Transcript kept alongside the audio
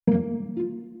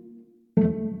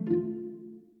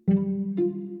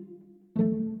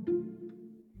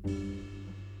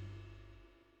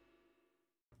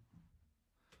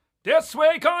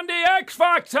Last week on the X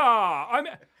Factor.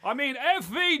 I mean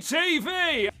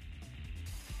FVTV.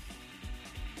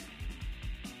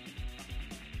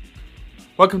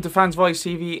 Welcome to Fans Voice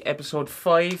TV episode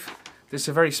 5. This is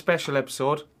a very special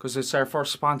episode because it's our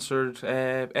first sponsored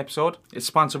episode. It's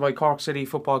sponsored by Cork City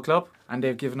Football Club and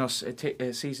they've given us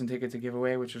a season ticket to give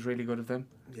away, which is really good of them.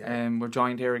 Yeah. We're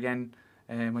joined here again,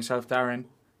 myself, Darren,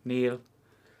 Neil,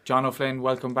 John O'Flynn.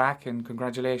 Welcome back and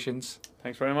congratulations.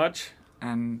 Thanks very much.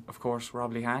 And of course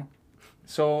Rob Lehan.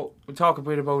 So we'll talk a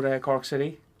bit about Cork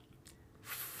City.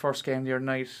 First game the other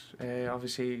night,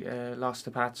 obviously lost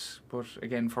to Pats, but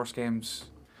again first games.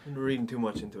 Wouldn't reading too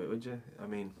much into it, would you? I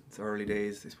mean, it's early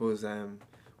days. I suppose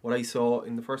what I saw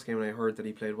in the first game, and I heard that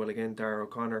he played well again, Dara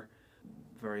O'Connor,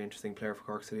 very interesting player for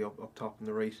Cork City up top on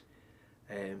the right.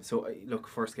 Look,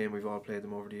 first game we've all played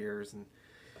them over the years, and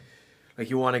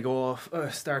like you want to go off,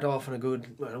 start off on a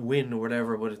good win or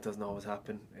whatever, but it doesn't always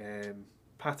happen.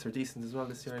 Pats are decent as well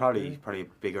this year. Probably a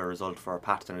bigger result for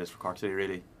Pats than it is for Cork City,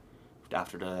 really.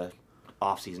 After the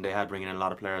off-season they had, bringing in a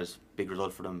lot of players, big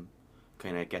result for them,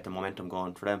 kind of get the momentum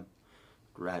going for them.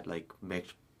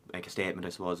 Make a statement, I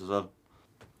suppose, as well.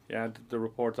 Yeah, the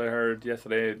reports I heard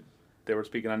yesterday, they were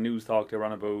speaking on News Talk. They were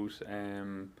on about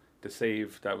the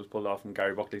save that was pulled off from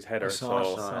Gary Buckley's header. It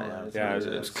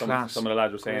was class. Some of the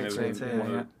lads were saying it was Great save,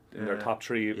 one of in their top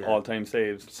three Yeah. all-time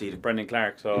saves. See the Brendan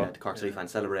Clark. So the Cork City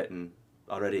fans celebrating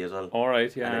already as well. all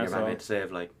right, And then yeah. your man made the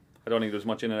save, I don't think there's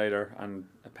much in it either, and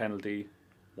a penalty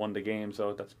won the game.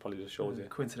 So that's probably just shows you.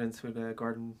 Coincidence with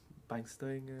Gordon Banks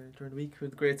dying during the week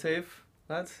with a great save,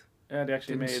 lads. Yeah, they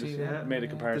actually Didn't see that. made a Did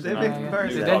comparison. they make a on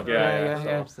comparison? News Did Talk, they?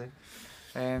 Yeah.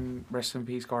 Yeah. Rest in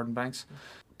peace, Gordon Banks.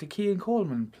 Did Keane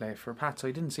Coleman play for Pats?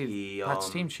 I didn't see He, Pats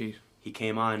team sheet. He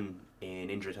came on in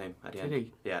injury time at the Did end.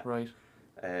 he? Yeah. Right.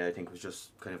 I think it was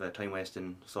just kind of a time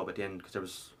wasting sub at the end because there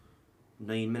was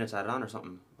 9 minutes added on or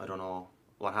something. I don't know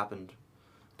what happened.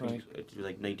 I think Right. it was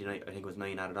like 99. I think it was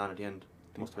 9 added on at the end.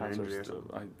 Must have been an injury or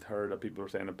something. I heard that people were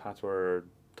saying that Pats were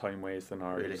time wasting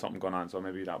or Really? something going on, so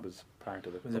maybe that was part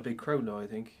of it. It was a big crowd though, I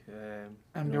think.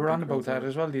 And they were on about that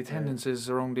as well. The attendances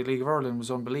around the League of Ireland was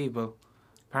unbelievable.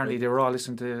 Apparently they were all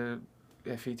listening to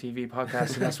FETV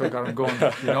podcast and that's what got them going.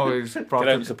 You know, it was Get out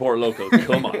and support local.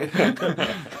 Come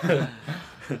on.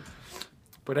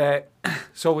 But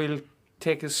so we'll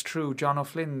take us through John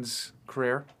O'Flynn's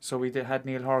career. So we had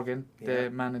Neil Horgan, the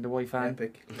man in the white van.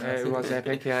 Epic. It was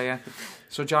epic, yeah.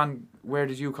 So John, where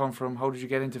did you come from? How did you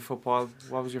get into football?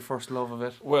 What was your first love of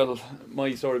it? Well,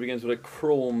 my story begins with a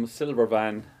chrome silver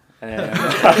van.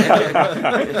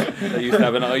 I used to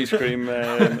have an ice cream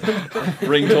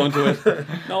ringtone to it.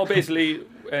 No, basically,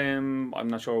 I'm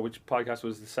not sure which podcast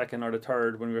was the second or the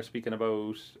third when we were speaking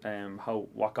about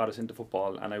what got us into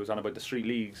football, and I was on about the street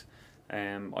leagues.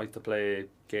 I used to play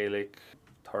Gaelic,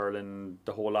 hurling,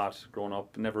 the whole lot growing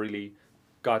up. Never really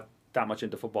got that much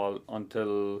into football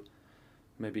until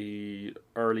maybe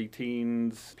early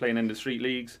teens, playing in the street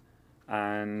leagues,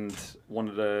 and one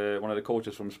of the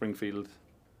coaches from Springfield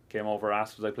came over,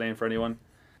 asked was I playing for anyone.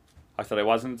 I said I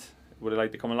wasn't. Would I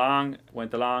like to come along?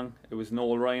 Went along. It was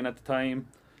Noel Ryan at the time,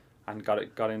 and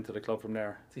got into the club from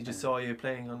there. So he just saw you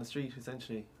playing on the street,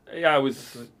 essentially. Yeah, it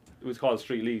was called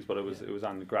street leagues, but it was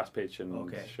on the grass pitch and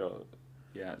Okay. so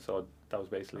that was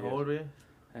basically How old were you?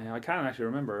 I can't actually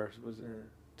remember. Was it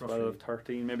 12, Roughly.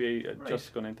 13, maybe Right.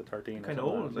 just gone into 13. Kinda or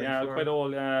something. old, like, Yeah, for- quite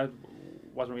old. Yeah,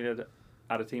 wasn't really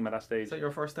at a team at that stage. Is that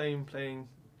your first time playing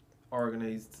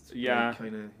organised? Yeah.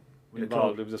 Kind of with a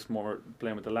Involved. club? It was just more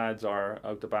playing with the lads or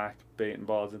out the back, baiting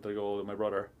balls into the goal with my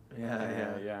brother.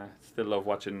 Yeah. Still love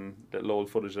watching little old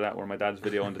footage of that where my dad's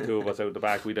videoing the two of us out the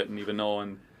back. We didn't even know,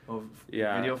 and Of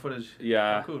Yeah. video footage.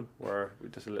 yeah, Oh, cool. where we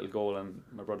just a little goal and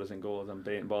my brother's in goals and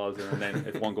baiting balls in, and then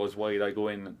if one goes wide, I go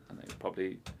in and I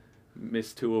probably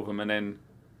miss two of them, and then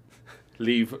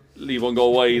leave one go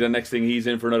wide, and next thing he's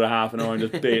in for another half an hour and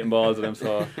just baiting balls at him.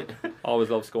 So always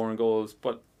love scoring goals.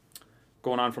 But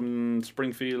going on from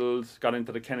Springfield, got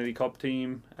into the Kennedy Cup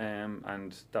team,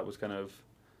 and that was kind of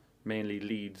mainly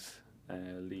Leeds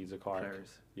of Cork.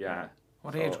 Players. Yeah,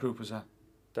 What So- age group was that?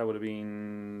 that would have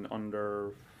been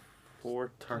under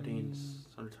 13s,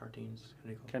 under 13s.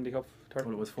 Kennedy Cup.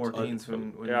 Well, it was 14s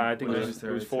when Yeah, I think when it was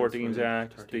registered, 14s. so- Yeah,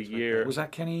 just the 13s, year. Was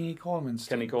that Kenny Coleman's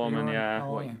Kenny team? Coleman, You were- yeah.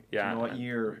 Oh, What- yeah. Do yeah. you know what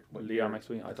year? Liam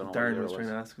McSween. I don't know. Darren what was year trying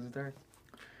it to was. ask. Was it Darren?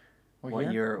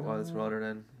 What year it was, rather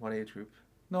than what age group?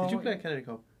 No, Did you play Kennedy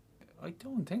Cup? I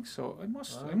don't think so. I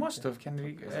must okay. have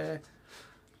Kennedy.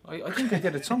 I think I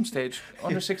did at some stage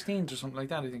under 16s or something like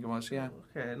that. I think it was. Yeah.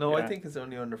 Okay. No, I Yeah. think it's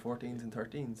only under 14s and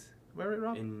 13s. Am I right,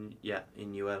 Rob? In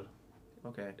UL.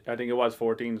 Okay. I think it was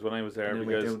 14s when I was there And then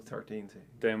went because down to 13s.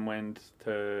 then went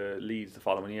to Leeds the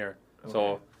following year. Okay.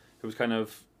 So it was kind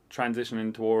of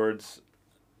transitioning towards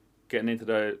getting into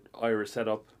the Irish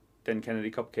setup. Then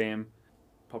Kennedy Cup came,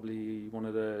 probably one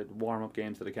of the warm-up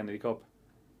games to the Kennedy Cup.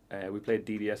 We played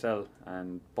DDSL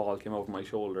and ball came over my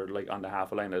shoulder like on the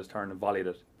half a line. I just turned and volleyed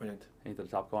it Brilliant. into the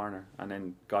top corner, and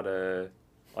then got a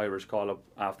Irish call up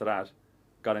after that.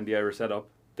 Got in the Irish setup.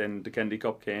 Then the Kennedy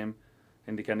Cup came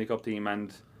in the Kennedy Cup team,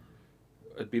 and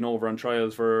I'd been over on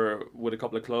trials with a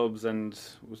couple of clubs and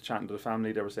was chatting to the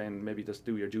family. They were saying maybe just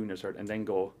do your junior cert and then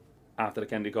go after the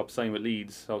Kennedy Cup, sign with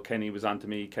Leeds. So Kenny was on to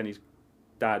me. Kenny's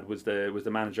dad was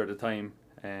the manager at the time.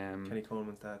 Kenny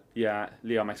Coleman's dad. Yeah,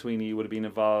 Leo McSweeney would have been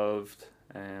involved.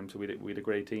 So we had a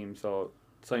great team. So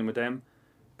signed with them.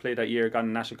 Played that year, got in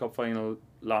the National Cup final,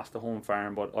 lost the home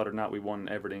farm, but other than that we won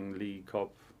everything. League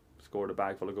Cup, scored a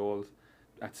bag full of goals.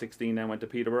 At 16 then went to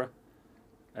Peterborough.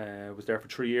 Was there for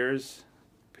 3 years.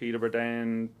 Peterborough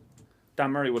then.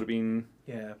 Dan Murray would have been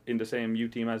in the same U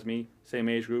team as me, same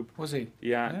age group. Was he?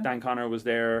 Yeah. Dan Connor was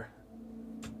there.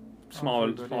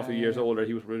 Small few years older.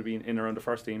 He would have been in around the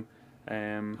first team.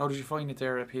 How did you find it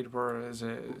there at Peterborough?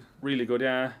 Really good,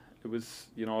 yeah. It was,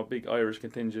 a big Irish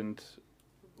contingent.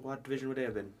 What division would they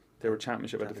have been? They were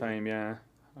championship at the time, yeah.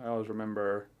 I always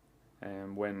remember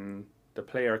when the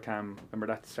player cam,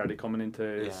 remember that started coming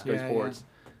into Sky Sports.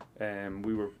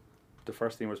 We were, the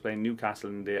first team was playing Newcastle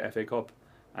in the FA Cup,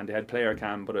 and they had player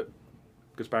cam, but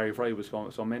because Barry Fry was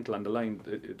so mental on the line,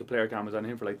 the player cam was on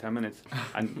him for like 10 minutes,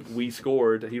 and we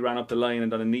scored. He ran up the line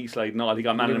and done a knee slide and all. He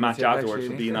got man of the match afterwards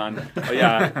for being on. Oh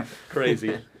yeah,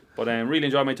 crazy. But really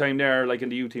enjoyed my time there. Like in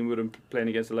the U team, we would have been playing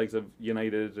against the likes of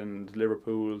United and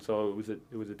Liverpool, so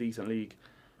it was a decent league.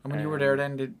 And when you were there,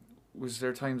 then was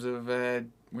there times of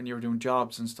when you were doing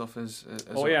jobs and stuff as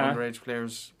underage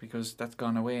players, because that's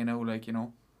gone away now? What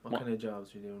kind of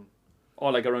jobs were you doing?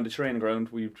 Like around the training ground,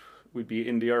 we'd be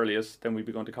in the earliest, then we'd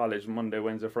be going to college Monday,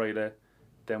 Wednesday, Friday,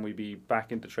 then we'd be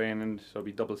back into training, so it'd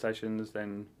be double sessions.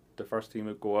 Then the first team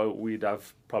would go out. We'd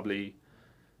have probably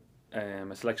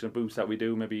a selection of boots that we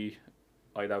do. Maybe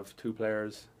I'd have 2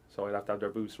 players, so I'd have to have their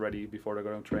boots ready before they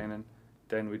go out training.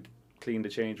 Then we'd clean the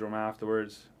change room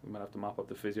afterwards. We might have to mop up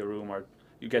the physio room, or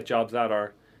you get jobs that,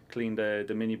 or clean the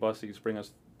minibus that used to bring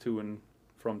us to and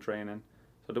from training.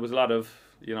 So there was a lot of,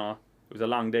 it was a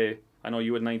long day. I know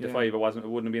you had 9 to 5. It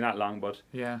wouldn't have been that long, but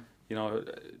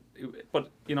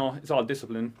it's all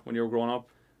discipline when you're growing up.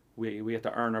 We had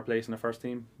to earn our place in the first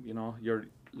team. You're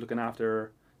looking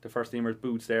after the first teamers'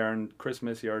 boots there, and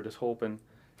Christmas you're just hoping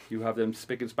you have them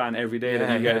spick and span every day.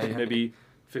 That you get maybe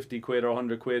 50 quid or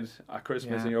 100 quid at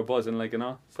Christmas, and you're buzzing,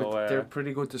 So but they're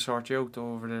pretty good to sort you out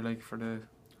over there, for the.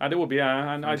 And it would be,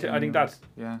 and I think that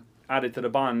added to the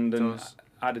bond and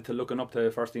added to looking up to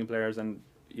first team players. And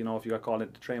if you got called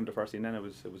in to train with the first team, then it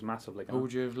was massive. Who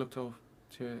would you have looked up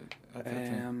to at that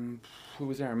time? Who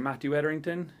was there? Matthew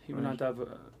Etherington. He went on to have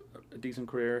a decent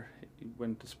career. He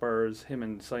went to Spurs. Him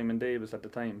and Simon Davis at the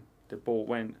time. They both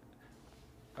went.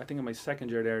 I think in my second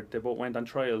year there, they both went on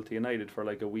trial to United for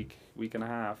like a week and a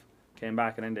half. Came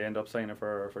back and then they ended up signing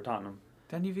for Tottenham.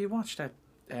 Then have you watched that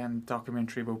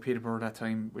documentary about Peterborough that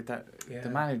time with the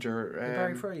manager?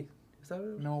 Barry Fry. Is that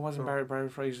it? No, it wasn't Barry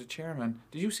Fry. He was the chairman.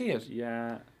 Did you see it?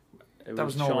 Yeah. That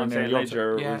was nowhere near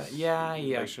your time.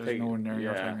 Yeah. Sure, like, nowhere near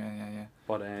your time. Yeah.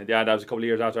 But that was a couple of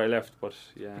years after I left. But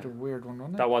yeah, a weird one,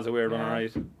 wasn't it? That was a weird one,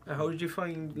 alright. How did you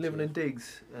find living in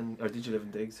Diggs? Or did you live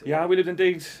in Diggs? Yeah, we lived in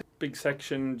Diggs, big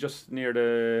section just near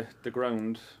the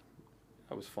ground.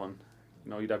 That was fun.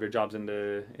 You'd have your jobs in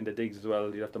the Diggs as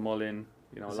well. You'd have to mull in.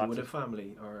 Lots with a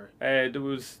family, or there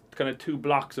was kind of 2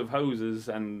 blocks of houses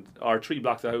or 3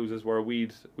 blocks of houses where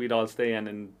we'd all stay in,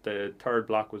 and the third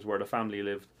block was where the family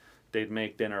lived. They'd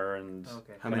make dinner and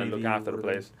kind of look after the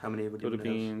place. How many would could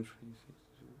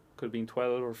have been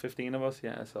 12 or 15 of us,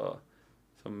 yeah. So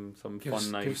some fun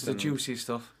nights. Give us the juicy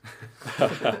stuff.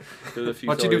 There's a few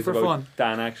what you do for fun?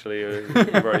 Dan, actually,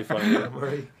 very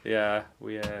funny. Yeah,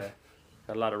 we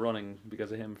got a lot of running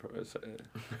because of him for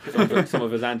some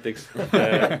of his antics.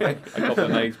 A couple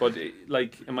of nights, but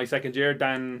like in my second year,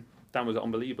 Dan was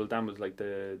unbelievable. Dan was like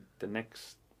the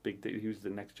next big. He was the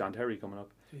next John Terry coming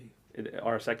up.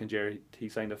 Our second year, he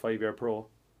signed a 5-year pro.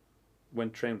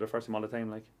 Went trained with the first team all the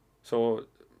time, So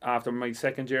after my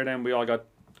second year, then we all got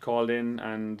called in,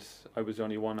 and I was the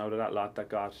only one out of that lot that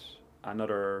got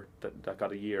that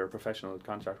got a year professional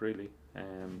contract, really.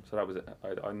 So that was it.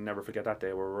 I'll never forget that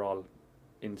day where we're all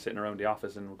sitting around the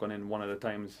office and we're going in one at a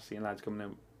time, seeing lads coming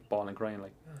in bawling, crying,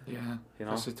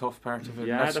 that's the tough part of it.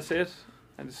 Yeah, that's it.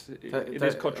 And it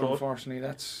is cutthroat. Unfortunately,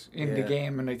 that's in the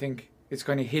game, and I think it's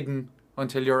kind of hidden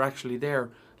until you're actually there.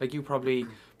 Like you probably,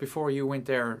 before you went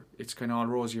there, it's kind of all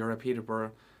rosy or at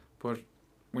Peterborough, but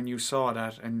when you saw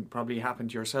that, and probably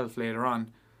happened to yourself later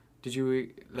on, did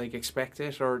you like expect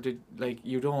it, or did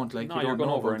you don't no, you you're don't going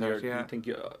know over about and that? you think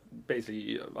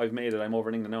basically I've made it. I'm over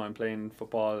in England now. I'm playing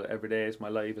football every day. It's my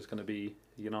life. It's going to be,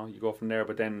 you go from there.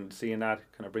 But then seeing that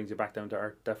kind of brings you back down to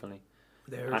earth, definitely.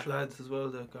 The Irish lads as well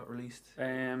that got released.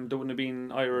 There wouldn't have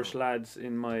been Irish lads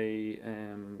in my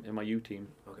U team,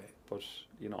 Okay. but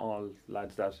all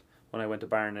lads that when I went to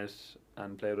Barnet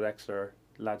and played with Exeter,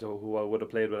 lads who I would have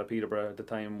played with at Peterborough at the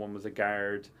time. One was a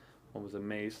guard, one was a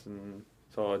mason.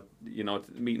 So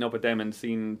meeting up with them and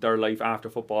seeing their life after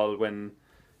football when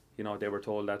they were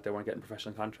told that they weren't getting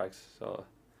professional contracts. So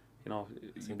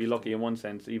you'd be lucky in one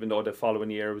sense, even though the following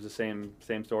year was the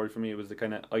same story for me. It was the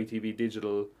kind of ITV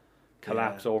digital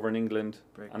collapse over in England,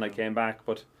 and I came back.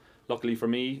 But luckily for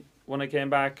me, when I came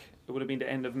back, it would have been the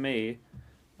end of May,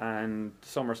 and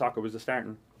summer soccer was just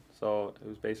starting. So it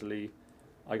was basically,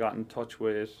 I got in touch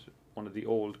with one of the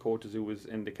old coaches who was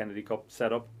in the Kennedy Cup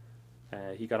setup.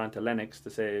 He got onto Lennox to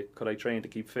say, could I train to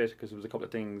keep fit? Because there was a couple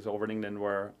of things over in England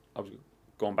where I was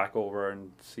going back over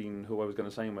and seeing who I was going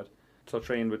to sign with. So I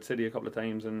trained with City a couple of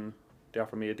times, and they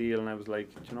offered me a deal, and I was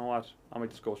like, do you know what? I might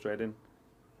just go straight in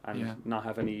and not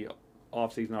have any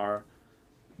off-season or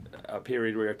a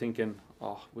period where you're thinking,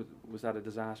 oh, was that a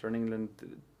disaster in England?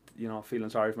 Feeling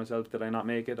sorry for myself. Did I not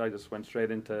make it? I just went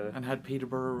straight into... And had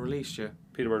Peterborough released you?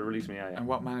 Peterborough released me, yeah. And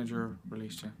what manager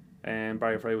released you?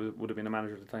 Barry Fry would have been a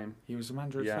manager at the time. He was the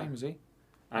manager at the time, was he?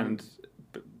 And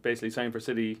basically signed for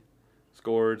City,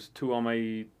 scored 2 on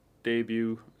my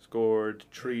debut, scored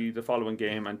 3 the following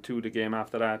game, and 2 the game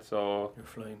after that. So you're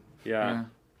flying. Yeah.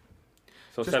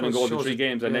 So Just 7 goals in 3 it,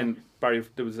 games, and then Barry,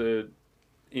 there was a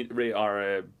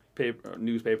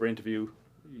newspaper interview.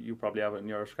 You probably have it in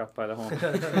your scrap pile at home.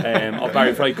 Of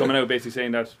Barry Fry coming out basically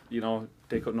saying that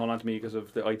they couldn't hold on to me because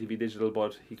of the ITV digital,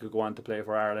 but he could go on to play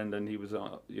for Ireland, and he was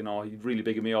he'd really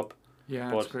bigging me up.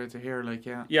 Yeah, it's great to hear.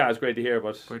 Yeah, it's great to hear,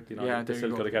 but they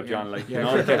still could have kept you on,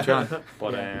 kept you on.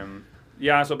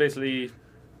 But so basically,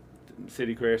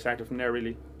 City career started from there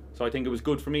really. So I think it was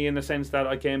good for me in the sense that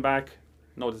I came back,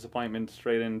 no disappointment,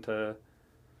 straight into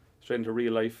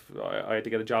real life. I had to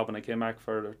get a job when I came back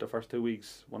for the first 2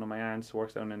 weeks. One of my aunts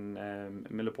works down in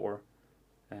Millipore,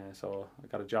 so I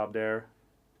got a job there.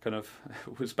 Kind of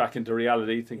was back into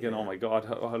reality, thinking, oh my God,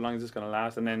 how long is this going to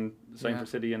last? And then signed for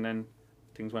City, and then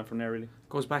things went from there really.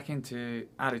 Goes back into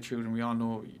attitude, and we all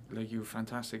know you have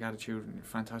fantastic attitude and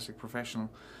fantastic professional,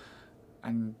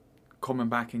 and coming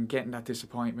back and getting that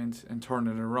disappointment and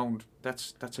turning it around,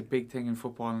 that's a big thing in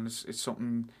football, and it's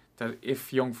something that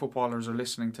if young footballers are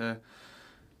listening to,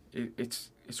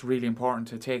 it's really important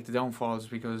to take the downfalls,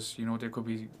 because there could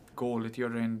be goal at the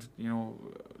other end,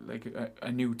 like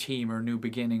a new team or a new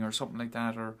beginning or something like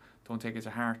that, or don't take it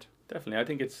to heart. Definitely, I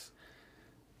think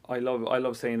I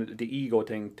love saying the ego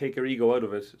thing. Take your ego out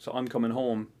of it. So I'm coming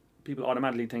home, people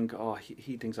automatically think, oh,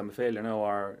 he thinks I'm a failure now,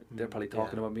 or they're probably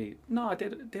talking about me. No, they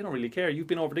don't really care. You've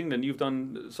been over to England, you've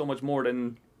done so much more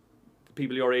than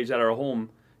people your age that are at home.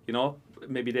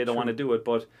 Maybe they don't want to do it,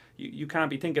 but you can't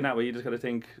be thinking that way. You just got to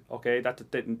think, okay, that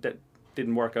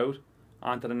didn't work out,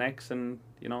 on to the next, and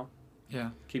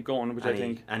keep going. Which I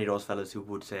think any of those fellas who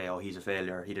would say, oh, he's a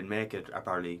failure, he didn't make it, are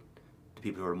probably the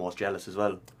people who are most jealous as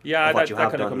well. Yeah, that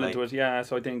kind of comes into it. Yeah,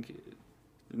 so I think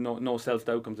no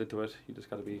self-doubt comes into it. You just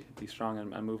got to be strong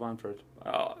and move on for it.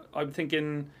 I'm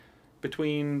thinking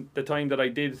between the time that I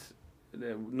did,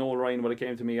 Noel Ryan would have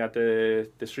came to me at the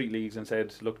street leagues and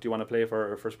said, look, do you want to play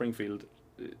for Springfield?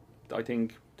 I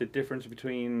think the difference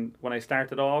between when I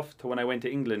started off to when I went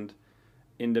to England,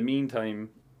 in the meantime,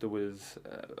 there was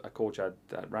a coach at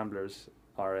Ramblers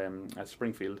or at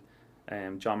Springfield,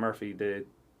 John Murphy. The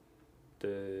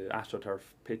AstroTurf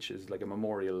pitch is like a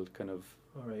memorial kind of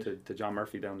to John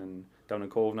Murphy down in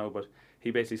Cove now. But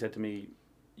he basically said to me,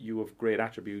 you have great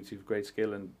attributes, you have great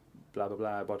skill and blah blah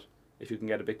blah, but if you can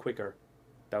get a bit quicker,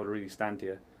 that would really stand to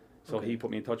you. So he put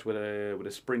me in touch with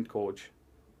a sprint coach,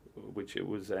 which it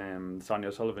was Sonia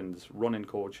O'Sullivan's running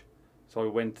coach. So I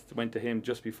went to him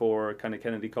just before kind of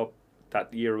Kennedy Cup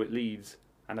that year with Leeds,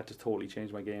 and that just totally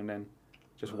changed my game then.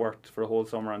 Just worked for a whole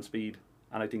summer on speed,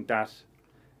 and I think that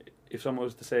if someone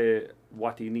was to say,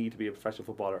 what do you need to be a professional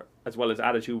footballer, as well as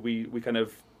attitude, we kind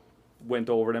of went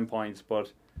over them points,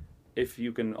 but if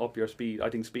you can up your speed, I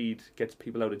think speed gets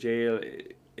people out of jail.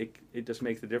 It just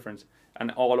makes the difference.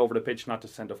 And all over the pitch, not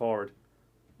just centre forward.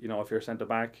 If you're centre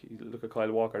back, you look at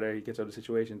Kyle Walker there, he gets out of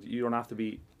situations. You don't have to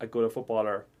be a good a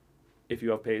footballer if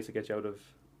you have pace to get you out of.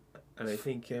 And I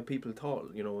think people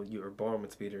thought, you were born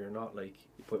with speed or you're not, like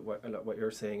what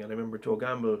you're saying. And I remember Joe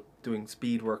Gamble doing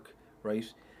speed work,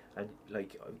 right? And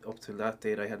like up till that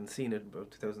date, I hadn't seen it,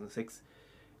 about 2006.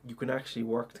 you can actually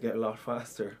work to get a lot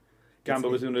faster. Gamba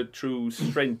It's- was doing it through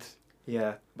strength,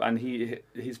 Yeah, and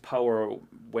his power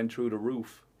went through the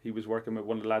roof. He was working with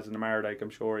one of the lads in the Mardyke, I'm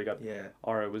sure he got, yeah.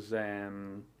 or it was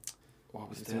what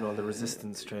was He's doing all the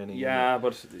resistance training. Yeah,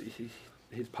 but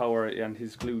his power and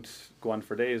his glutes go on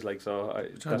for days, like, so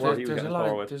that's There's what he was getting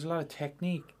power with. there's a lot of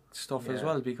technique stuff as Yeah.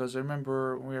 well, because I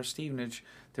remember when we were at Stevenage,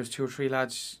 there's 2 or 3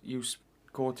 lads used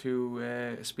go to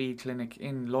a speed clinic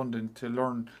in London to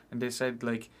learn, and they said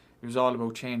like it was all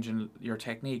about changing your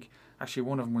technique. Actually,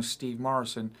 one of them was Steve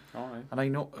Morrison, All right. and I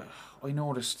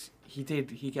noticed he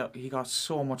got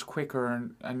so much quicker,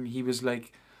 and he was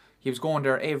going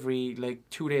there every like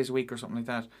 2 days a week or something like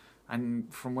that.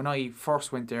 And from when I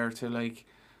first went there to like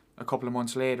a couple of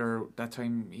months later, that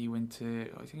time he went to,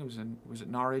 I think was it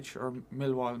Norwich or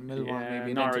Millwall, Yeah, maybe, and then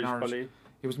to Norwich, Norwich. probably.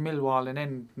 It was Millwall and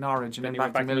then Norwich and then he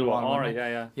back went to Millwall. All wasn't right,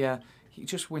 it? yeah. Yeah, he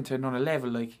just went to another level.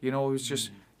 Like, you know, it was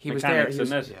just he Mechanics, was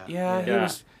there. isn't it? Yeah, he Yeah.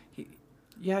 was.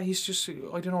 He's just.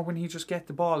 I don't know, when he just get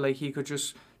the ball, like he could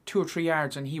just 2 or 3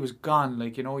 yards and he was gone.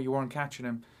 Like, you know, you weren't catching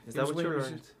him. Is It that was what you weird,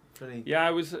 learned? Trinity? Yeah,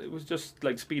 it was just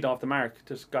like speed off the mark.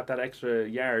 Just got that extra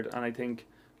yard, and I think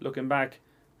looking back,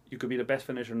 you could be the best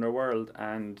finisher in the world,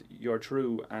 and you're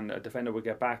true, and a defender would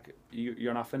get back.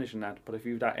 You're not finishing that, but if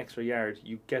you have that extra yard,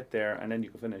 you get there, and then you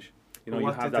can finish. You know, But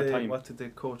you have that time. What did the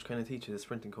coach kind of teach you? The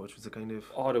sprinting coach, was it kind of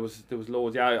Oh, there was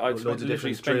loads. Yeah, I Loads of literally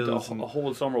different spent a drills and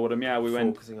whole summer with him. Yeah, we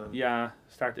went. focusing on? Yeah,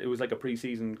 it was like a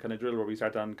pre-season kind of drill where we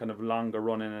started on kind of longer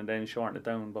running and then shorten it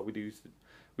down. But we used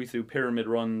to do pyramid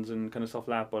runs and kind of stuff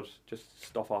like that, but just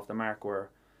stuff off the mark where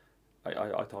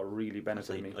I thought really It's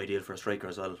benefited me. ideal for a striker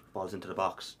as well. Balls into the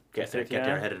box, get Get there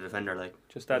yeah. ahead of the defender. Like,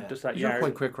 Just that Yeah. You're yard.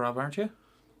 quite quick, Rob, aren't you?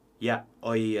 yeah,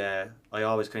 I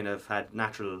always kind of had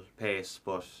natural pace,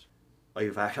 but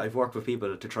I've worked with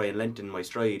people to try and lengthen my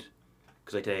stride,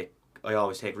 because I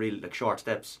always take real like short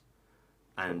steps,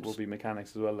 and Will be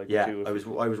mechanics as well. Like yeah, with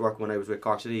you. I was working when I was with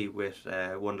Cork City with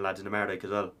one of the lads in the Mardyke as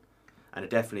well, and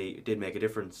it definitely did make a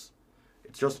difference.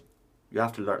 It's just you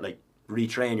have to learn, like,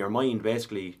 retrain your mind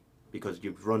basically, because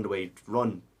you've run the way you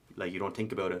run, like, you don't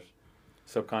think about it.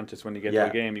 Subconscious when you get Yeah. to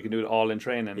a game, you can do it all in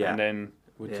training, Yeah. and then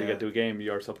once you Yeah. get to a game,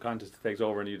 your subconscious takes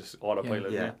over and you just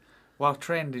autopilot. Yeah. What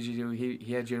trend did you do?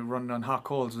 He had you running on hot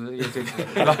coals. Was it? You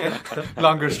did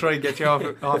longer stride, get you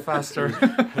off faster.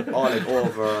 All like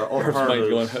over Where's mine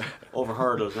hurdles, going? over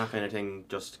hurdles, and that kind of thing,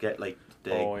 just to get like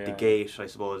the Oh, yeah. gait, I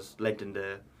suppose, lengthen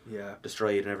Yeah. the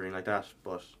stride and everything like that.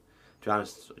 But to be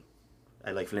honest,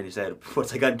 like Flinny said,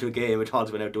 once I got into a game, it all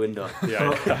went out the window.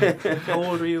 Yeah. How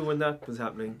old were you when that was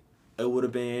happening? It would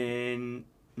have been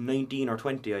 19 or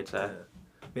 20, I'd say.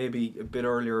 Maybe a bit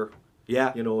earlier,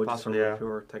 Yeah, you know, just from possibly, yeah.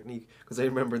 pure technique. Because I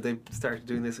remember they started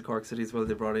doing this at Cork City as well.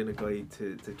 They brought in a guy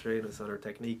to train us on our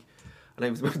technique. And I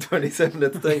was about 27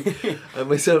 at the time. And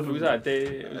myself... Who was that? I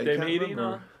Dave can't Meady?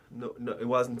 remember. No, it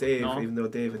wasn't Dave, No? even though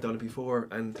Dave had done it before.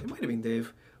 And it might have been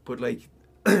Dave. But, like,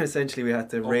 essentially we had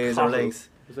to raise our Cahill. legs.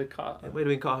 Was it It might have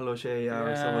been Cahill O'Shea, or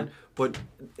Yeah. someone. But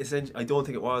essentially, I don't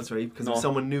think it was, right? Because it was No.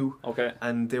 someone new. Okay.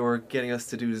 And they were getting us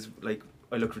to do this, like,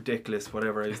 I looked ridiculous,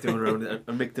 whatever I was doing around it.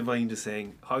 And Mick Devine just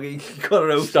saying, Hoggy, cut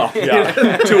it out. Stop.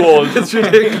 Yeah. Too old. It's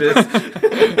ridiculous.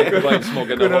 Like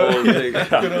smoking the Good whole old- thing.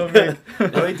 Good old Mick.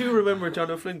 And I do remember John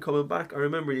O'Flynn coming back. I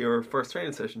remember your first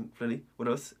training session, Flinny, with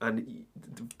us. And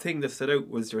the thing that stood out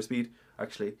was your speed,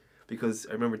 actually. Because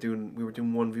I remember we were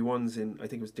doing 1v1s in, I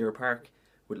think it was Deer Park,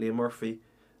 with Liam Murphy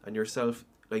and yourself.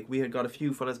 Like, we had got a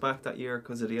few fellas back that year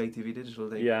because of the ITV Digital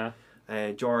thing. Yeah.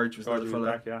 George was another was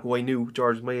fella back, yeah. who I knew.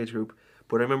 George was my age group.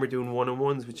 But I remember doing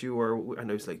one-on-ones with you,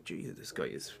 and I was like, gee, this guy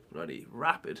is bloody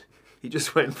rapid. He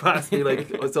just went past me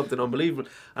like it was something unbelievable.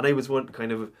 And I was one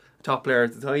kind of a top player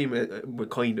at the time,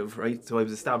 kind of, right? So I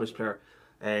was an established player.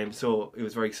 So it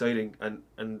was very exciting.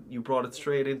 And you brought it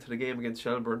straight into the game against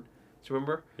Shelburne. Do you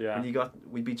remember? Yeah. And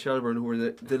we beat Shelburne, who were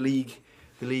the league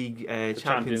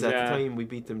champions at yeah. the time. We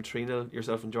beat them 3-0.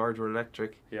 Yourself and George were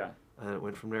electric. Yeah. And it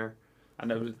went from there.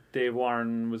 And it was Dave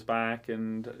Warren was back,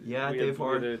 and Yeah, we Dave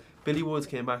Warren. had Billy Woods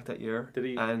came back that year. Did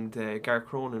he? And Gareth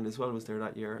Cronin as well was there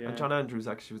that year. Yeah. And John Andrews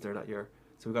actually was there that year.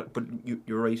 So we got, but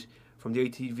you're right. From the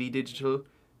ITV Digital,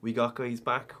 we got guys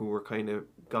back who were kind of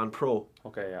gone pro.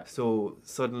 Okay, yeah. So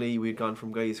suddenly we'd gone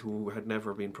from guys who had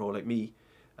never been pro like me,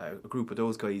 a group of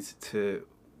those guys, to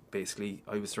basically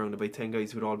I was surrounded by 10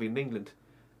 guys who'd all been in England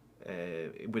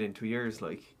within 2 years,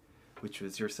 like, which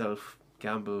was yourself,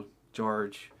 Gamble,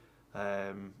 George,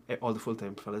 all the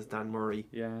full-time fellas, Dan Murray.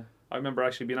 Yeah. I remember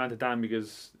actually being on to Dan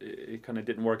because it kind of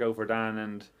didn't work out for Dan,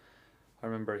 and I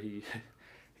remember he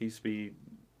used to be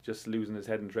just losing his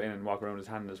head in training and walking around with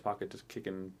his hand in his pocket just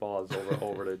kicking balls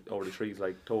over the trees,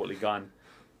 like totally gone.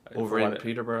 over in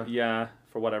Peterborough. Yeah,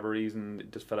 for whatever reason,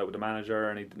 it just fell out with the manager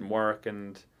and it didn't work.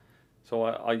 And so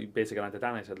I basically got to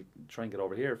Dan. I said, try and get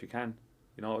over here if you can.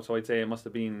 So I'd say it must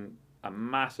have been a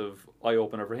massive eye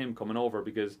opener for him coming over,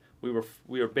 because we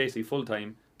were basically full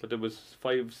time, but there was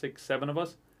 5, 6, 7 of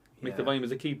us. Mick Devine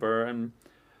was a keeper, and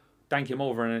Dan came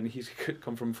over, and he's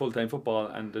come from full time football,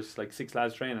 and there's like 6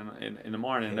 lads training in the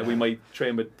morning, and we might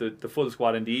train with the full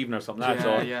squad in the evening or something.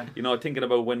 Thinking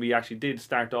about when we actually did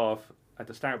start off at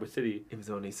the start with City, it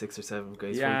was only 6 or 7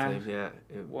 guys full time.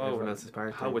 Wow, everyone else is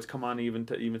part time. How it's come on even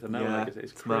to now, like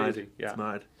it's crazy. Mad. It's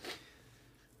mad.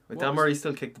 But Dan Murray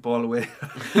still kicked the ball away.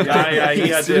 He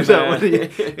had to do that when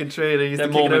in training. He used to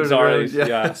kick it out of the road.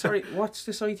 Yeah. Sorry, what's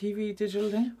this ITV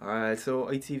digital thing? So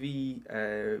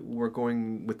ITV were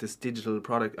going with this digital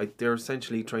product. They're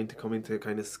essentially trying to come into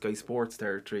kind of Sky Sports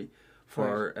territory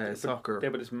for soccer. They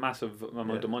put this massive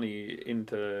amount of money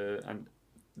into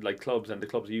like clubs, and the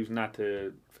clubs are using that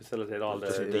to facilitate all the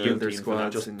youth teams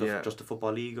squads. Just the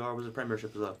Football League, or was it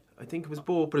Premiership as well? I think it was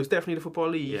both, but it was definitely the Football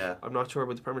League. Yeah. I'm not sure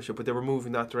about the Premiership, but they were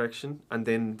moving that direction, and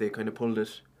then they kind of pulled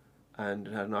it, and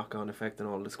it had a knock-on effect on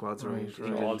all the squads around.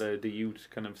 So all the youth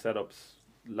kind of setups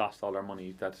lost all their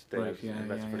money that they had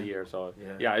invested for the year. So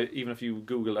even if you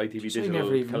Google ITV digital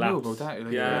never even collapse, knew about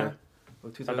that.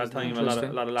 Well, at that time, a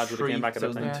lot of lads would have came back at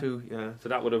that time. 2002, So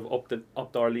that would have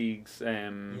upped our league's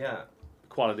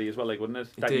quality as well, like, wouldn't it?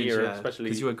 That year, especially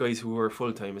because you had guys who were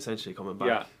full time essentially coming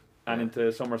back. And into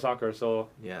summer soccer, so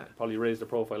probably raised the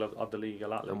profile of the league a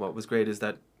lot. And what was great is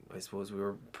that I suppose we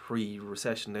were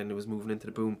pre-recession, then it was moving into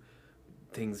the boom.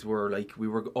 Things were like we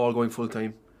were all going full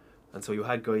time, and so you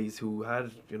had guys who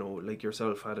had, like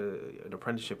yourself, had an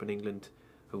apprenticeship in England,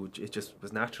 who it just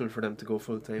was natural for them to go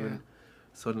full time, and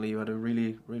suddenly you had a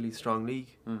really, really strong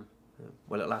league.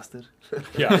 Well, it lasted.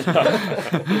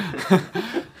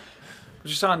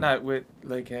 Just on that with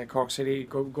Cork City,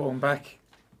 going back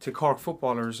to Cork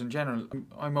footballers in general,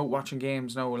 I'm out watching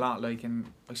games now a lot,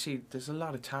 and I see there's a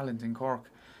lot of talent in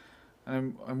Cork,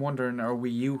 and I'm wondering, are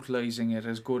we utilising it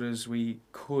as good as we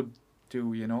could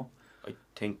do? I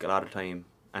think a lot of time,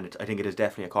 and I think it is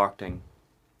definitely a Cork thing.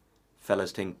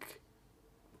 Fellas think,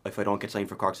 if I don't get signed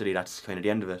for Cork City, that's kind of the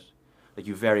end of it. Like,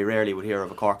 you very rarely would hear of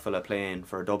a Cork fella playing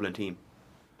for a Dublin team,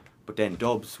 but then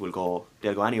Dubs they'll go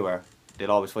anywhere.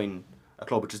 They'll always find a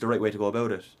club, which is the right way to go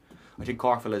about it. I think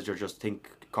Cork fellas just think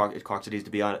Cork City is the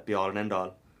be all and end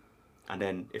all, and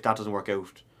then if that doesn't work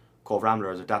out, Cove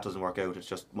Ramblers. If that doesn't work out, it's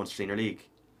just Munster Senior League.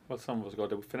 Well, some of us go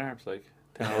to Finn Harps,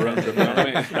 10-hour round trip, you know what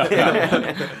I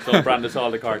mean? So brand us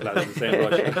all the Cork lads in the same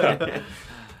rush.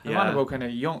 I'm on about kind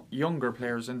of younger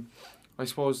players, and I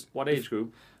suppose what age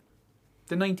group?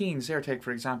 The 19s, there, take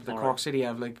for example, the Cork City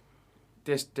have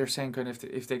they're saying kind of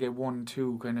if they get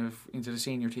 1-2 kind of into the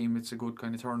senior team, it's a good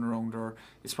kind of turnaround, or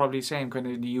it's probably the same kind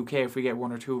of in the UK. If we get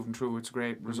 1 or 2 of them through, it's a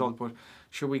great result. But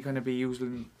should we kind of be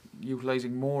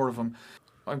utilising more of them?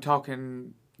 I'm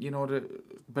talking, the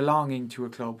belonging to a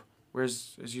club.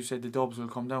 Whereas, as you said, the Dubs will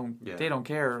come down. Yeah. They don't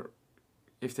care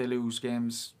if they lose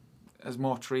games as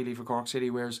much really for Cork City.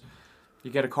 Whereas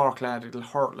you get a Cork lad, it'll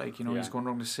hurt. He's going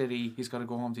around the city. He's got to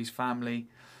go home to his family.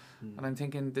 And I'm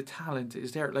thinking the talent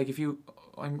is there.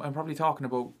 I'm probably talking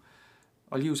about,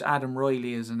 I'll use Adam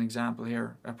Riley as an example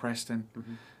here at Preston.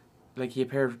 He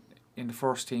appeared in the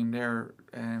first team there,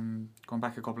 going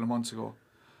back a couple of months ago.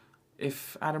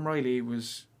 If Adam Riley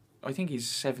was, I think he's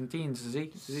 17s, is he?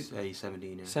 He's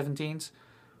 17, yeah. 17s.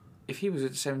 If he was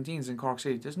at the 17s in Cork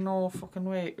City, there's no fucking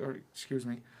way,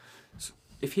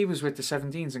 if he was with the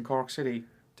 17s in Cork City,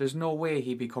 there's no way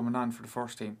he'd be coming on for the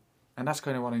first team. And that's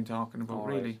kind of what I'm talking about,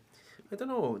 really. I don't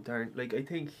know, Darren. I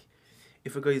think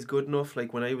if a guy's good enough,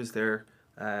 when I was there,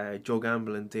 Joe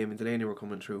Gamble and Damon Delaney were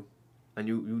coming through, and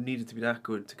you needed to be that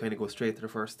good to kind of go straight to the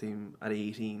first team at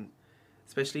 18.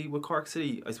 Especially with Cork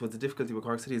City, I suppose the difficulty with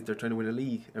Cork City is they're trying to win a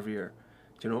league every year,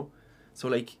 do you know? So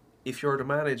if you're the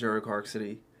manager of Cork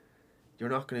City, you're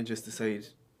not going to just decide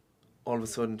all of a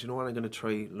sudden, do you know what, I'm going to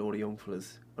try a load of young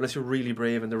fellas. Unless you're really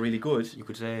brave and they're really good. You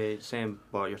could say the same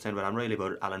what you're saying about Am Riley,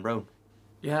 about Alan Brown.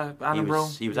 Yeah, Alan Brown.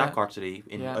 He was at Cork City.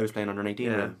 I was playing under 19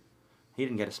 with him. He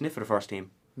didn't get a sniff of the first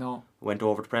team. No. Went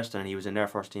over to Preston and he was in their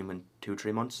first team in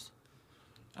 2-3 months.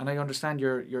 And I understand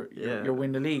you're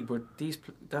win the league, but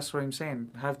that's what I'm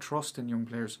saying. Have trust in young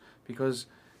players, because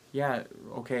you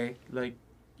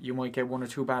might get 1 or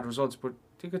 2 bad results, but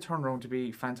they could turn around to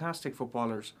be fantastic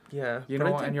footballers. Yeah,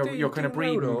 and you're kind of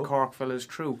breeding Cork fellas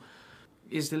through.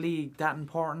 Is the league that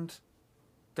important?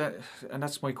 and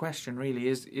that's my question really.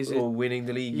 Is it? winning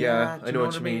the league? do Yeah, you I know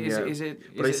what you mean. Is Yeah.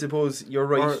 But I it, suppose you're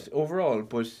right overall.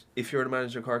 But if you're the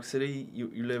manager of Cork City,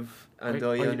 you live and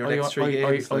die on your next 3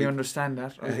 games. I like, understand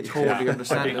that. I Yeah. totally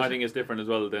understand I it. think it's different as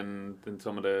well than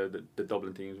some of the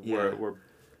Dublin teams where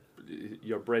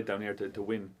you're bred down here to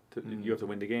win. You have to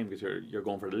win the game because you're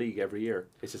going for the league every year.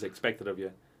 It's just expected of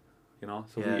you, you know.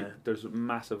 So there's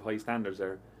massive high standards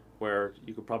there, where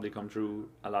you could probably come through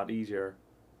a lot easier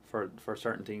for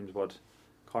certain teams. But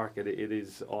Cork, it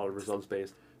is all results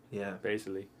based, Yeah.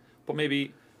 basically. But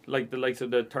maybe like the likes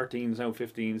of the 13s now,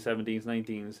 15s, 17s,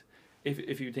 19s.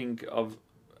 If you think of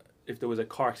if there was a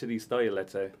Cork City style,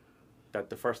 let's say, that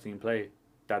the first team play,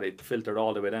 that it filtered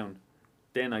all the way down,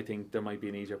 then I think there might be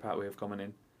an easier pathway of coming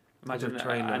in. Imagine They're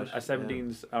trying a that,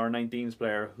 17s or 19s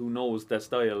player who knows the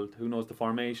style, who knows the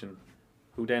formation,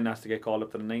 who then has to get called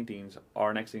up to the 19s,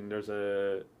 or next thing there's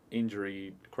a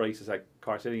injury crisis at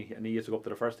Cork City and he has to go up to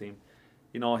the first team.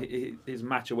 You know, his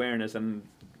match awareness and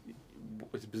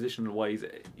his positional wise,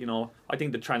 you know, I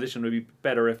think the transition would be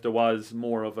better if there was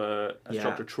more of a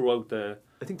structure throughout the.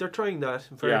 I think they're trying that.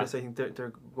 In fairness, I think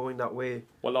they're going that way.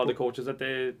 Well, all the coaches that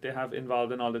they have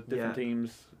involved in all the different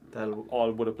teams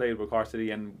all would have played with Cork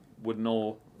City and would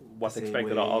know what's Same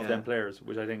expected way, of them players,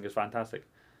 which I think is fantastic.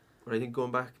 But I think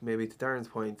going back maybe to Darren's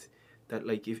point, that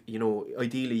like if you know,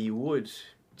 ideally you would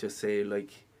just say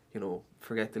like, you know,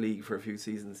 forget the league for a few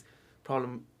seasons.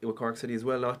 Problem with Cork City as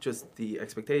well, not just the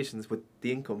expectations, but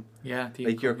the income. Yeah,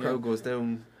 Like your crowd goes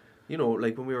down. You know,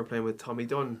 like when we were playing with Tommy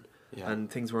Dunn and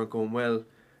things weren't going well,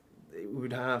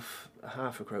 we'd have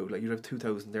half a crowd. Like you'd have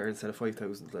 2,000 there instead of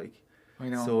 5,000. Like, I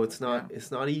know. so it's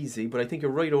not easy. But I think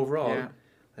you're right overall. Yeah.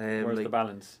 Where's like, the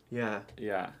balance? Yeah.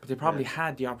 But they probably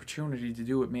had the opportunity to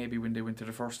do it maybe when they went to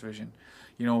the first division,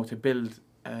 you know, to build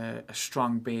a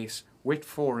strong base with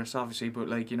Forest, obviously, but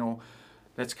like, you know,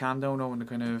 let's calm down now in the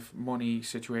kind of money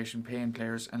situation, paying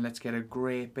players, and let's get a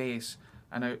great base.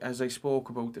 And as I spoke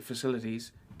about the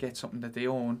facilities, get something that they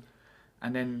own,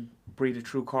 and then breed it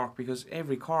through Cork, because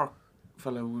every Cork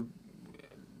fellow would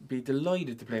be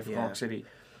delighted to play for Cork City.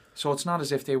 So it's not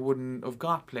as if they wouldn't have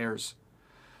got players.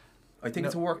 I think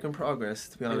it's a work in progress,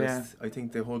 to be honest. I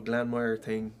think the whole Glanmire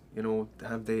thing, you know,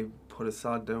 have they put a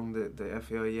sod down the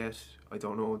FAI yet? I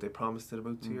don't know. They promised it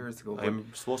about 2 years ago.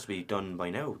 I'm supposed to be done by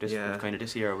now. This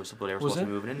year was supposed to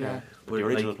be moving in there. But the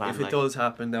original like, plan, if it does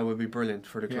happen, that would be brilliant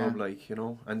for the club, like, you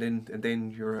know. And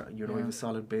then you have a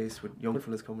solid base with young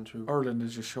fellas coming through. Ireland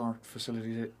is just short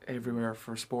facilities everywhere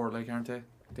for sport, like, aren't they?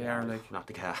 They are like not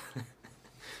the cat.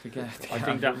 I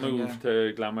think that move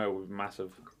to Glanmire would be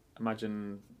massive.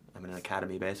 Imagine. I'm in an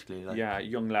academy basically. Like. Yeah,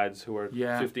 young lads who are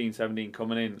 15, 17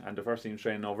 coming in, and the first team's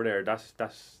training over there. That's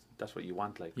what you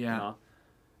want, like. You know,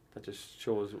 that just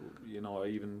shows, you know,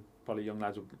 even probably young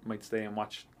lads might stay and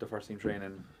watch the first team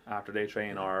training after they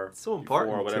train, or it's so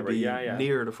important or whatever. to be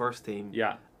near the first team.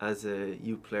 Yeah. As a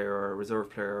youth player or a reserve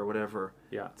player or whatever.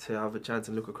 Yeah. To have a chance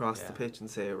and look across the pitch and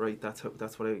say, right, that's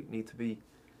what I need to be.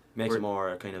 Makes it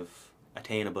more kind of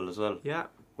attainable as well. Yeah.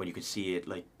 When you can see it,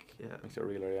 like. Yeah. Makes it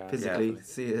realer. Physically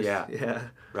see it. Yeah.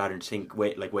 Rather than think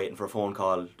waiting for a phone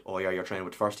call. Oh yeah, you're training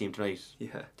with the first team tonight.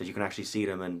 Yeah. That you can actually see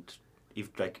them, and if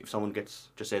someone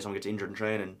gets injured in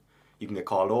training, you can get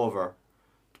called over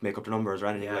to make up the numbers or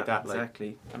anything like that.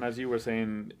 Exactly. Like. And as you were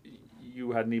saying,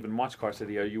 you hadn't even watched Cork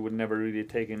City, or you would never really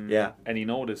taken any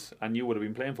notice, and you would have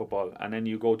been playing football, and then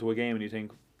you go to a game and you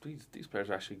think, these players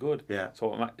are actually good. Yeah.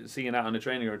 So seeing that on the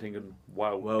training, you're thinking,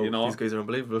 wow, you know, these guys are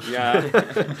unbelievable. Yeah.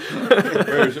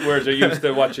 whereas you're used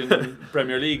to watching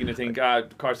Premier League and you think,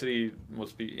 Cork City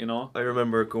must be, you know. I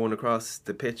remember going across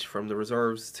the pitch from the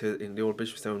reserves in the old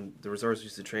Bishopstown. The reserves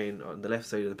used to train on the left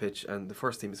side of the pitch, and the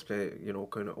first team used to play, you know,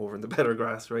 kind of over in the better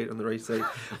grass, right on the right side.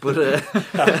 But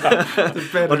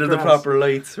under the proper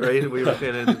lights, right? We were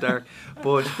playing in the dark.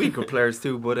 But we good players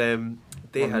too. But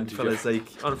they had fellas like,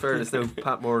 on fairness now,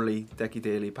 Pat Morley, Decky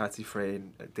Daly, Patsy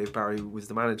Frayne, Dave Barry was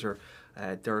the manager,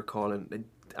 Derek Collin,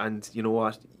 and you know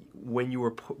what? When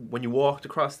you walked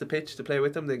across the pitch to play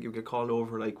with them, then you get called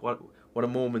over. Like what a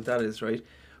moment that is, right?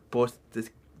 But the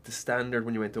standard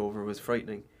when you went over was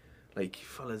frightening. Like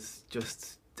fellas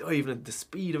just diving at the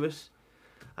speed of it,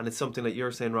 and it's something like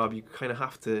you're saying, Rob. You kind of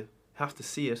have to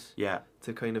see it,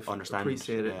 to kind of understand,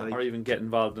 appreciate it, like, or even get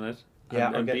involved in it,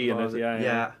 and be in it,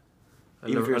 yeah.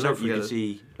 Even for yourself, you can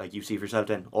see, like, you see for yourself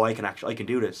then, I can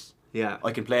do this. Yeah.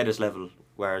 I can play at this level.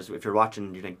 Whereas if you're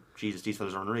watching, you think, Jesus, these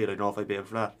fellas are unreal. I don't know if I'd be able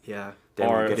for that. Yeah. Then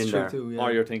or get in there. Too,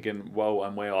 or you're thinking, wow,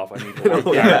 I'm way off. I need to work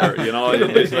harder. You know,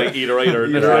 it's like either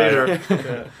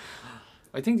either.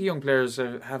 I think the young players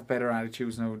have better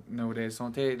attitudes nowadays,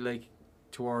 don't they? Like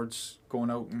towards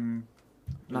going out and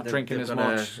not They've- drinking they've as got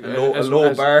much. A low, as- a low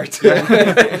as- bar.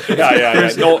 Yeah.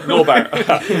 No bar.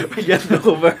 Yeah,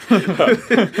 low bar.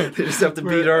 They just have to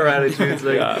beat our attitudes.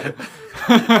 Like, Yeah.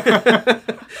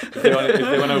 If they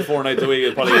went out 4 nights a week,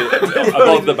 it's probably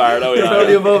above the bar now. they're Yeah,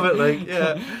 probably above it. Like,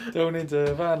 yeah. Down into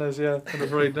Havana's, yeah, on a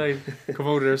Friday night. Come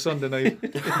out there Sunday night.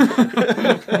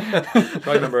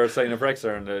 I remember signing up for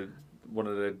Exeter and one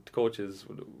of the coaches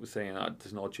was saying,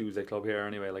 there's no Tuesday club here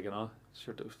anyway, like, you know.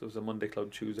 Sure, there was a Monday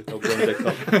club, Tuesday club, Wednesday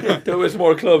club. There was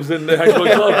more clubs in the actual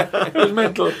club. It was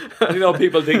mental. And, you know,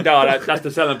 people think, that's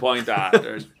the selling point.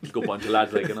 There's a good bunch of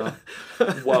lads, like, you know.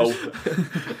 Wow.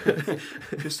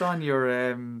 Just on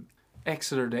your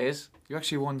Exeter days, you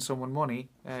actually won someone money.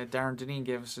 Darren Deneen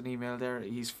gave us an email there.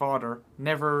 His father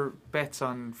never bets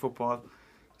on football.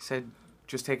 He said,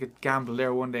 just take a gamble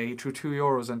there one day. He threw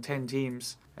 €2 on 10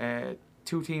 teams.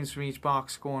 2 teams from each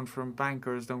box, going from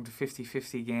bankers down to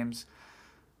 50-50 games.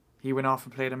 He went off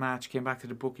and played a match, came back to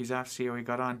the bookies after to see how he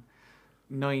got on.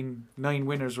 Nine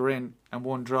winners were in and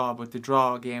 1 draw, but the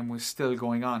draw game was still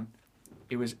going on.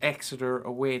 It was Exeter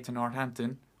away to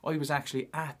Northampton. I was actually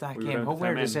at that game. How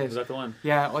weird is Was it? that the one?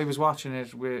 Yeah, I was watching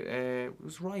it with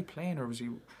was Roy playing or was he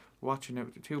watching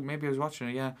it too? Maybe I was watching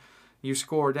it, yeah. You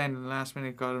scored then in the last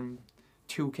minute, got him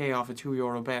 2k off a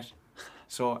 €2 bet.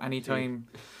 So anytime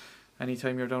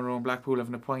you're down around Blackpool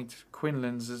having a pint,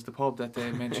 Quinlan's is the pub that they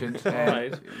mentioned.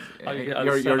 Right. I'll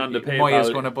You're send on the PayPal. Maya's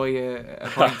going to buy a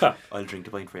pint. I'll drink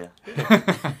the pint for you.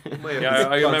 Yeah,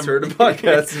 I remember the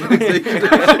podcast.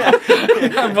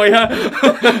 Maya.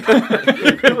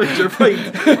 What's your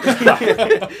pint?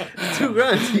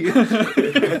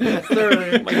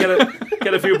 $2,000. Might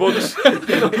get a few books.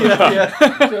 Yeah.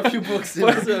 A few books in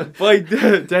as well. By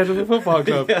Dead of the Football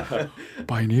Club.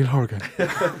 By Neil Horgan.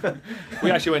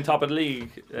 We actually went top of the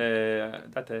league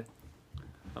that day.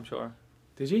 I'm sure.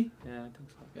 Did you? Yeah, I think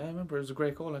so. Yeah, I remember it was a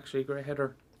great goal actually, great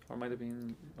header. Or it might have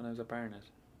been when I was at Barnet.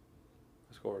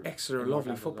 I scored. Exeter, a in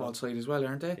lovely Northampton football as well. side as well,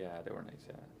 aren't they? Yeah, they were nice.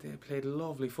 Yeah. They played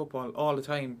lovely football all the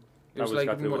time. It That was like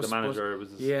got to do with the most- manager. It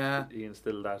was Yeah. He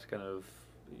instilled that kind of.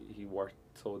 He worked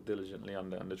so diligently on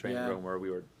the training Yeah. ground where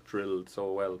we were drilled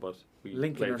so well, but we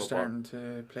Lincoln played are football. starting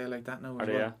to play like that now Are as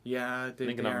they, well. Yeah,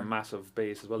 Lincoln they have a are. massive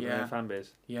base as well. Yeah. Yeah. Fan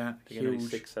base. Yeah, I think only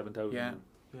huge. 6,000-7,000. Yeah.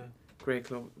 Great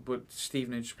club. But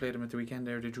Stevenage played them at the weekend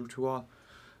there. They drew 2-2.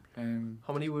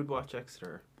 How many would watch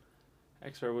Exeter?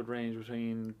 Exeter would range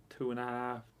between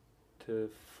 2.5 to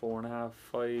 4.5,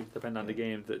 5, depending on the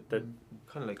game. That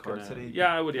Kind of like Cork City.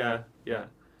 Yeah, I would. Yeah. They're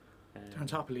on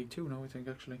top of League 2 now, I think,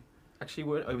 actually.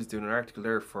 Actually, I was doing an article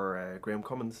there for Graham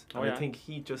Cummins, and Oh, yeah. I think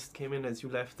he just came in as you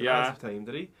left the Yeah. last time,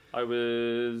 did he?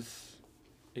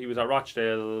 He was at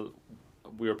Rochdale.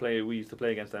 We used to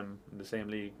play against them in the same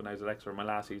league when I was at Exeter my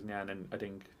last season. Yeah, and then I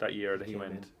think that year that he Came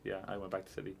went. in. Yeah, I went back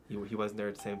to City. He wasn't there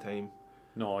at the same time.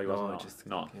 No, he No, wasn't. just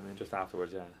No, came in. just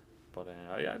afterwards. Yeah, but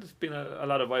yeah, there's been a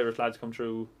lot of Irish lads come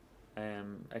through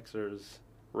Exeter's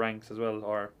ranks as well,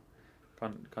 or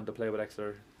come to play with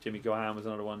Exeter. Jimmy Gohan was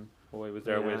another one who I was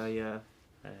there with. Yeah.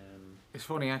 It's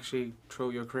funny actually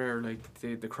through your career, like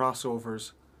the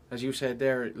crossovers, as you said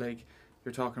there, like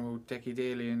you're talking about Decky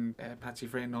Daly and Patsy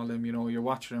Frey and all them. You know, you're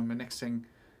watching them, and next thing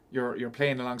you're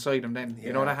playing alongside them. Then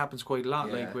you know Yeah. that happens quite a lot,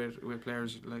 Yeah. like with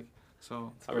players like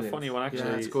so. That was a funny one actually.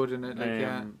 Yeah, it's good in it. Like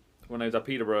yeah, When I was at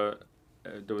Peterborough,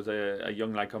 there was a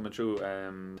young lad coming through.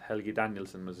 Helgi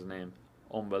Danielson was his name.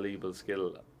 Unbelievable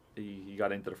skill. He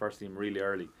got into the first team really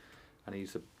early, and he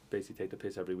used to basically take the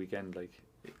piss every weekend. Like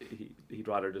he'd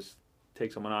rather just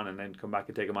take someone on and then come back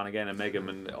and take him on again and make him.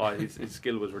 And his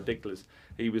skill was ridiculous.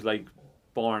 He was like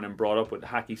born and brought up with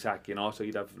hacky sack, you know. So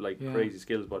he'd have like crazy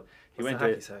skills. But he What's went the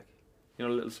to hacky sack?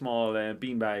 little small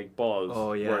beanbag balls.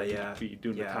 Oh yeah, where yeah. he'd be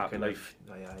doing the Yeah, tap kind like of.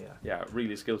 Oh, yeah. yeah,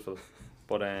 really skillful.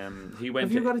 But he went.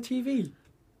 have you to, got a TV?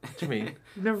 What do you mean?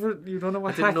 You don't know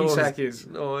what I didn't know hacky it was- sack is.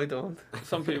 No, I don't.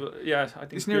 Some people, yeah, I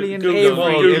think It's nearly in Google,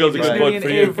 every, Google's a it's good nearly bug in for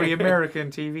you. every American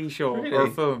TV show or Really?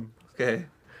 film. Okay.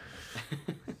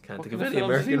 Can't think of What any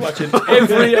films is he American. watching?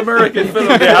 Every American film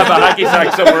they have a hacky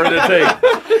sack somewhere in the thing.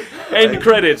 End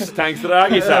credits thanks to the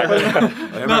hacky sack.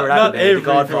 I remember not that in The every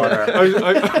Godfather.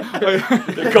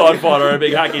 The Godfather, a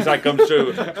big hacky sack comes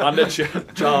through on the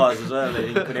Jaws as well.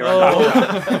 You couldn't hear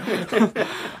that.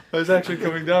 I was actually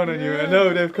coming down on you, and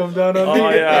now they've come down on Oh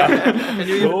me. yeah. Can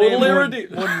you even Totally name one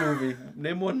ridiculous. movie?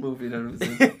 Name one movie that was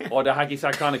in. Oh, the hacky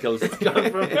sack chronicles.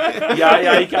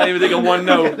 Yeah, you can't even think of one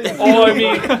now. Oh, I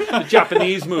mean the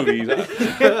Japanese movies. I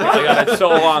got it so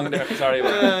long there. Sorry.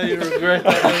 You regret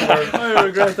that. I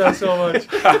regret that so much.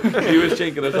 He was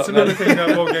thinking of That's something another else. thing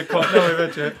that won't get cut now, I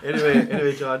bet you.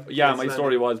 Anyway, John. Yeah, thanks, my man.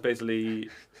 story was basically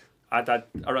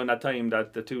around that time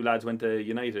that the two lads went to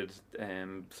United,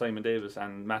 Simon Davis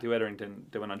and Matthew Etherington,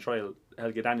 they went on trial.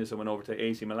 Helge Danielsson went over to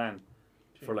AC Milan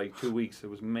for like 2 weeks. It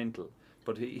was mental.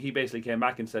 But he basically came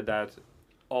back and said that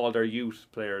all their youth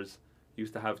players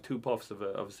used to have 2 puffs of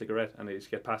a cigarette and they used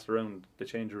to get passed around the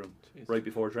change room right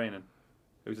before training.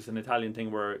 It was just an Italian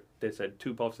thing where they said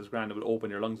 2 puffs is grand, it would open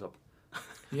your lungs up.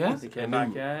 Yeah, He came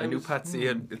back, I knew Patsy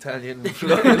had Italian.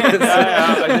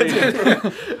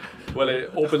 Well,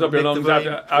 it opens up your lungs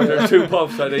after 2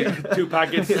 puffs. I think 2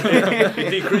 packets. It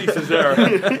decreases there.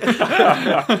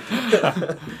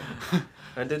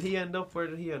 And did he end up? Where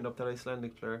did he end up? That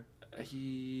Icelandic player.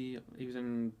 He was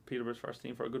in Peterborough's first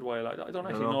team for a good while. I don't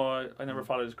actually know. I never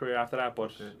followed his career after that,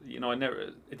 but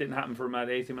it didn't happen for him at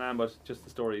AC Milan. But just the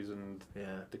stories and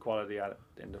the quality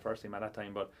in the first team at that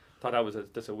time. But I thought that was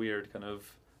just a weird kind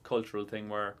of cultural thing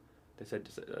where they said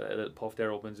just a little puff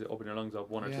there open your lungs up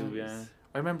 1 or 2. Yeah,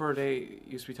 I remember they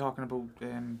used to be talking about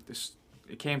this.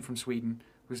 It came from Sweden.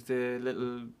 Was the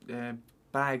little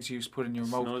bags you used to put in your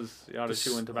mouth? Snus, the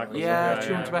chewing tobacco.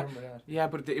 Chewing tobacco. Yeah,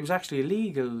 but it was actually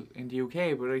illegal in the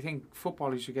UK. But I think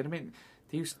footballers should get them in.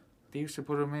 They used to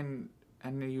put them in,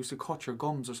 and they used to cut your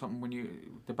gums or something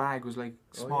when the bag was like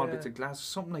small bits of glass,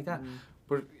 something like that.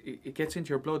 But it gets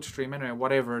into your bloodstream anyway,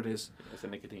 whatever it is. It's a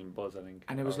nicotine buzz, I think.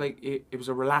 And it was like it was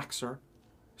a relaxer,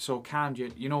 so it calmed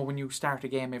you. You know, when you start a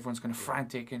game, everyone's kind of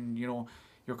frantic, and you're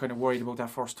kind of worried about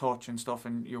that first touch and stuff,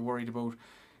 and you're worried about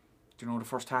the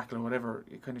first tackle or whatever.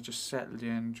 It kind of just settled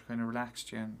you and kind of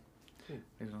relaxed you. And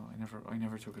I don't know. I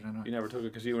never took it anyway. You never took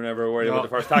it because you were never worried about the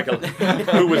first tackle.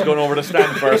 Who was going over the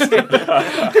stand first? You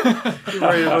were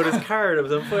worried about his card. It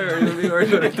was on fire. You were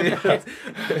worried about it.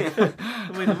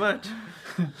 Win the match.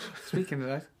 Speaking of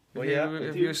that,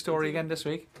 have you a story again this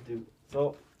week?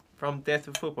 So, from Death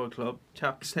of Football Club,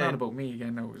 chapter It's 10. not about me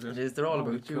again, no, is it? It is. They're all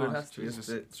about you. God, It has to be. Jesus.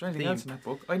 It's Is there anything theme. else in that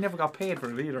book? I never got paid for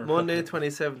it either. Monday,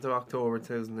 27th of October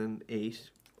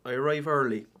 2008. I arrive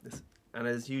early, and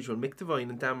as usual, Mick Devine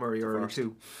and Dan Murray are early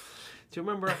too. Do you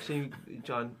remember actually,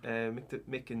 John?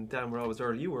 Mick and Dan were always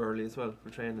early. You were early as well for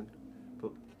training,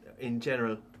 but in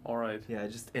general. All right. Yeah,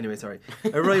 anyway, sorry.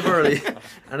 I arrive early,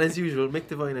 and as usual, Mick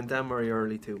Devine and Dan Murray are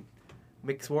early too.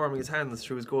 Mick's warming his hands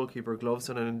through his goalkeeper gloves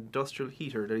on an industrial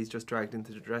heater that he's just dragged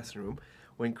into the dressing room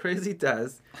when Crazy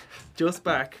Daz, just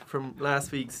back from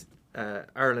last week's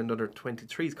Ireland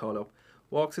under-23s call-up,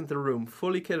 walks into the room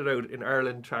fully kitted out in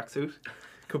Ireland tracksuit,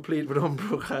 complete with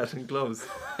Umbro hat and gloves.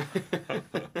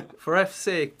 For F's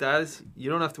sake, Daz,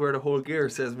 you don't have to wear the whole gear,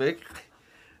 says Mick.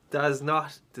 Daz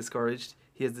not discouraged.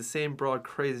 He has the same broad,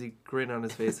 crazy grin on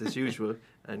his face as usual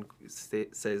and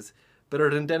says, better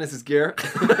than Dennis's gear.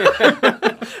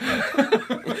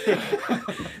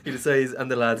 He decides,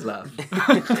 and the lads laugh.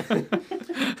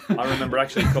 I remember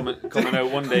actually coming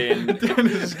out one day in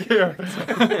Dennis's gear.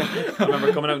 I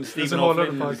remember coming out in Stephen whole other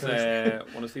O'Flynn's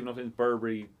podcast. one of Stephen O'Flynn's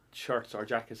Burberry shirts or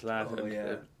jackets last. Oh,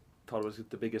 yeah. Thought it was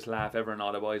the biggest laugh ever, and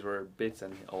all the boys were bits,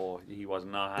 and he was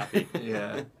not happy.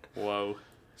 Yeah. Wow.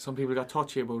 Some people got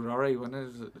touchy about it, alright, when it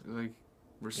was like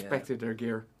respected their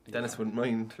gear. Dennis wouldn't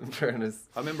mind, in fairness.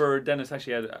 I remember Dennis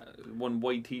actually had one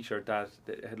white T-shirt that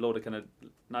had a load of kind of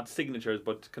not signatures,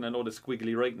 but kind of load of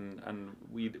squiggly writing, and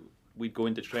we'd go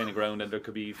into the training ground and there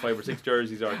could be 5 or 6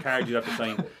 jerseys or cards you'd have to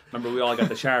sign. Remember, we all got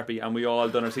the Sharpie and we all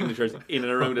done our signatures in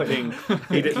and around the thing.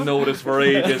 He didn't notice for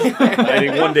ages. I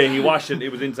think one day he washed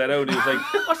it was inside out, and he was like,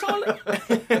 "What's all that?"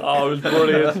 Oh, it was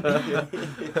brilliant.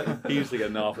 He used to get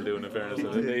an awful doing, in fairness,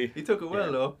 didn't he? He took it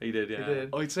well, though. He did, yeah. He did.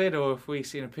 I'd say though, if we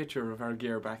seen a picture of our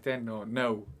gear back then,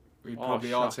 we'd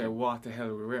probably all say, what the hell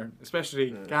are we wearing?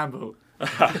 Especially Gamble.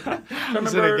 I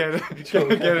remember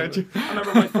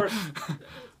my first...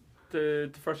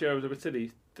 The first year I was with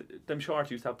City, them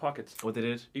shorts used to have pockets. Oh, they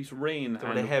did? It used to rain. They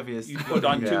were the heaviest. You put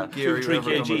on 2-3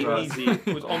 kg easy.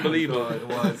 It was unbelievable. God, it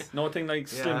was. Nothing like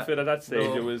slim fit at that stage.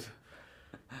 No. It was...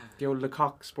 The old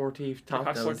Lecoq Sportif top.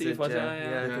 Lecoq Sportif, was it?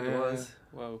 Yeah, I think it was.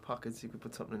 Wow. Pockets, you could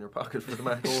put something in your pocket for the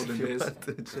match. Golden days.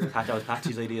 That was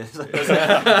Patsy's idea.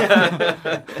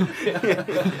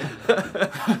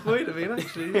 Might have been,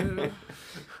 actually.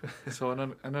 So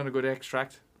another good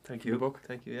extract. Thank in the book.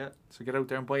 Thank you, yeah. So get out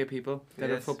there and buy it, people.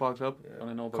 Get a Yes. football club. I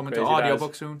wanna know about Coming to Crazy Daz.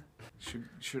 audiobook soon.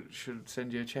 Should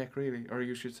send you a check, really, or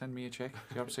you should send me a check.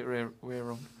 The opposite way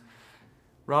around.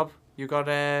 Rob, you got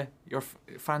your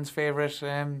fans' favourite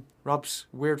Rob's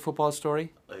weird football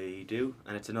story? I do,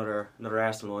 and it's another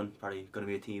Arsenal one, probably going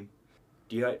to be a team.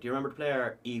 Do you remember the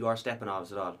player Igor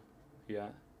Stepanovs at all? Yeah.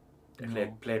 He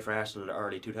played for Arsenal in the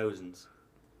early 2000s.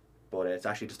 But it's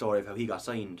actually the story of how he got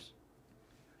signed.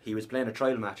 He was playing a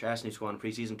trial match. Arsenal used to go on a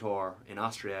pre-season tour in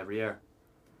Austria every year.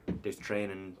 They used to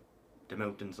train in the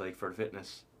mountains like for the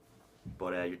fitness.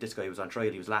 But this guy was on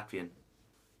trial. He was Latvian.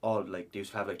 All like they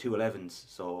used to have like 2 11s,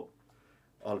 so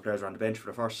all the players were on the bench for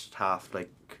the first half.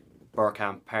 Like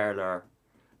Burkamp, Parler,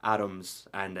 Adams,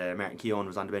 and Martin Keown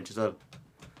was on the bench as well.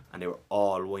 And they were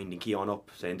all winding Keown up,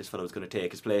 saying this fellow was going to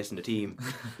take his place in the team.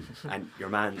 And your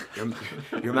man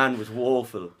was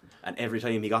woeful. And every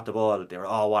time he got the ball, they were,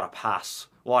 oh, what a pass,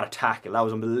 what a tackle, that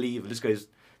was unbelievable. This guy's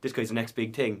the next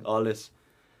big thing. All this,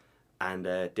 and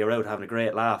they were out having a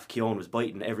great laugh. Keown was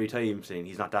biting every time, saying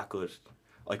he's not that good.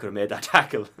 I could have made that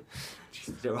tackle.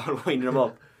 They were all winding him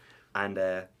up, and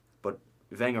but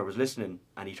Wenger was listening,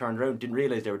 and he turned around, didn't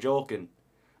realise they were joking.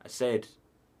 I said,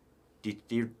 do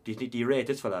you rate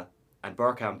this fella? And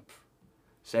Burkamp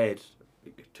said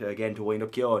to wind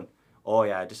up Keown, oh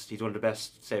yeah, he's one of the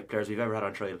best safe players we've ever had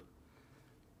on trial.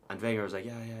 And Wenger was like,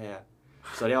 yeah.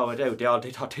 So they all went out.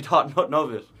 They thought nothing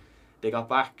of it. They got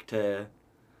back to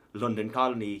London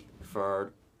Colony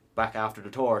for back after the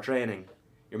tour training.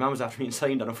 Your man was after being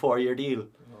signed on a 4-year deal.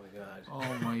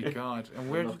 Oh my god! And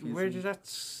where did that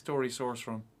story source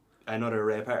from? Another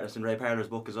Ray Parler's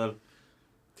book as well.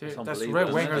 That's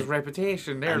unbelievable, Wenger's isn't it?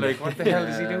 reputation. They're like, what the hell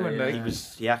is he doing?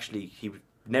 Like, He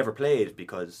never played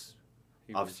because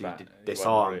He was obviously bad. they He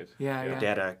saw wasn't him. great. yeah. They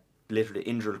had a literally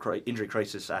injury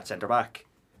crisis at centre back,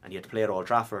 and he had to play at Old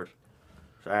Trafford.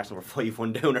 So Arsenal were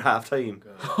 5-1 down at half time.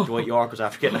 Dwight York was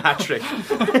after getting a hat trick.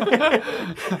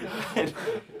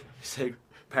 So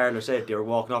Parler said they were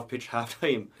walking off pitch half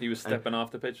time. He was stepping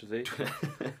off the pitch, was he?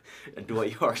 And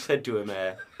Dwight York said to him,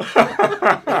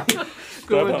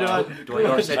 Good Dwight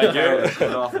York said to Parler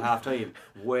coming off at half time,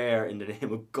 where in the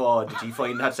name of God did you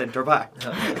find that centre back?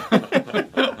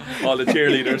 All the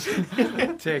cheerleaders.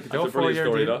 Take it That's a off for brilliant your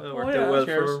story, deal. though. Worked yeah, out well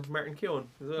cheers. for Martin Keown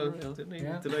as well, didn't he?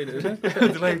 Yeah. Delighted.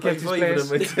 Delighted kept his High-fiving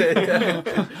place. him, I'd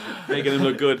say. Making him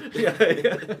look good.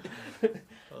 Yeah.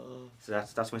 So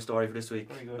that's my story for this week.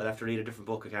 I'll have to read a different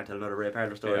book. I can't tell another Ray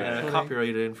Parler story.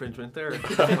 Copyrighted infringement there.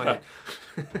 I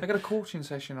got a coaching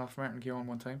session off Martin Keown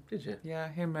one time. Did you? Yeah,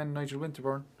 him and Nigel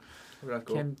Winterburn How did that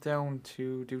go? came down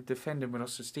to do defending with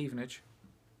us at Stevenage.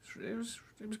 It was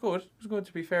good. It was good,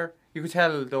 to be fair. You could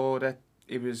tell though that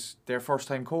it was their first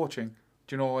time coaching.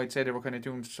 Do you know? I'd say they were kind of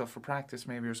doing stuff for practice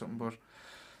maybe or something, but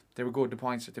they were good. The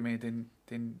points that they made,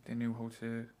 they knew how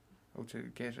to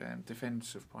get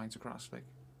defensive points across. Like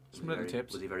some little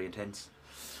tips. Was he very intense?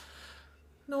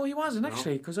 No, he wasn't No?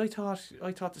 actually, because I thought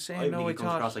the same. I think he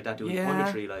comes across like that doing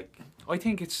punditry, like. I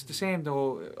think it's the same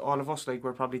though. All of us, like,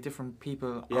 we're probably different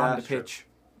people Yeah, on the sure. pitch,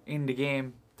 in the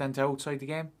game, than to outside the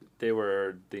game. They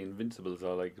were the Invincibles,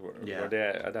 though. Like, were they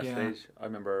at that Yeah. stage? I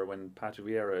remember when Patrick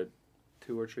Vieira,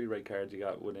 2 or 3 red cards he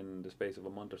got within the space of a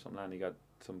month or something, and he got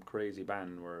some crazy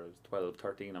ban where it was 12,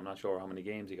 13. I'm not sure how many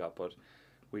games he got, but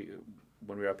when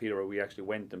we were at Peterborough, we actually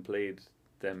went and played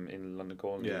them in London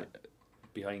Colony. Yeah.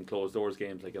 Behind closed doors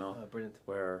games, like, you know, Brilliant.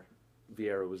 where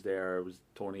Vieira was there, it was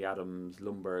Tony Adams,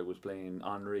 Lundberg was playing,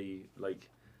 Henry, like,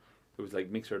 it was like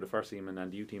mixture of the first team and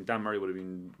the U team. Dan Murray would have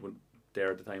been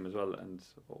there at the time as well, and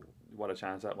what a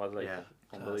chance that was, like, Yeah,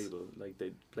 unbelievable. Like,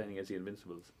 they playing against the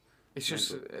Invincibles. It's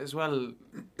just as well.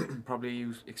 Probably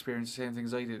you experience the same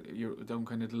things I did. You're down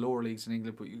kind of the lower leagues in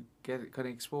England, but you get kind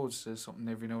of exposed to something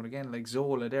every now and again. Like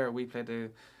Zola, there we played a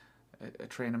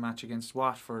training match against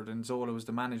Watford, and Zola was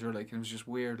the manager. Like, and it was just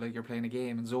weird. Like, you're playing a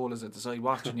game and Zola's at the side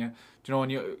watching you. Do you know?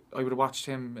 And I would have watched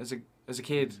him as a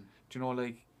kid. Do you know?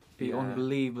 Like, be Yeah.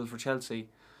 unbelievable for Chelsea.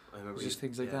 I remember Just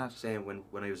things like that. Same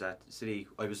when I was at City,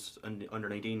 I was under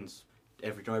 19s.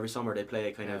 Every summer they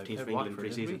play kind of teams for England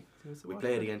pre-season. We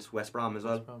played against West Brom as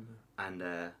well, and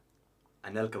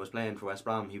Anelka was playing for West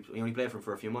Brom. He only played for him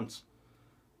for a few months,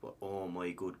 but oh my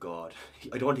good God,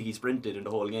 I don't think he sprinted in the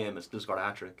whole game and still scored a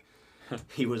hat trick.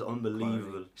 He was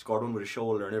unbelievable. He scored one with his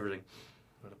shoulder and everything.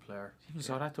 What a player. You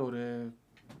saw that though, the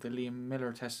Liam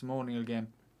Miller testimonial game.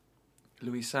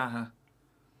 Luis Saha,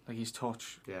 like his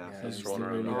touch. Yeah, He's He's thrown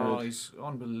really around. good. He's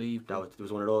unbelievable. there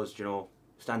was one of those, you know,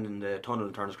 standing in the tunnel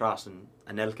and turn his cross, and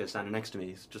Anelka standing next to me.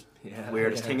 It's just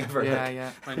weirdest thing ever. Yeah, like.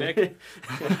 yeah. My neck.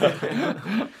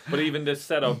 But even the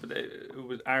setup, it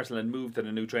was Arsenal had moved to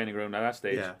the new training ground at that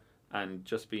stage, Yeah. and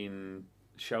just been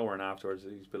showering afterwards.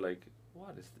 He's been like,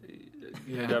 "What is?"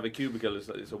 Yeah. To have a cubicle is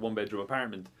it's a 1-bedroom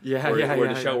apartment. Yeah, where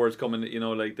yeah, the showers come in, you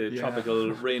know, like the Yeah.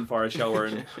 tropical rainforest shower,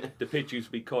 and the pitch used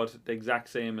to be cut the exact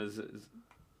same as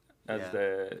Yeah.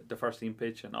 the first team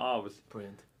pitch, and it was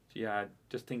Brilliant.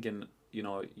 just thinking, you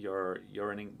know, you're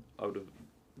earning out of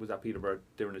was at Peterborough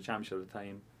during the championship at the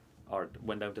time, or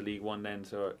went down to League One then,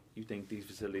 so you think these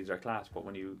facilities are class, but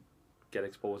when you get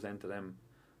exposed then to them,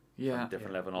 Yeah.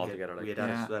 different level altogether. We Like, had that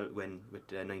as well when with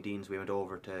the 19s we went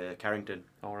over to Carrington,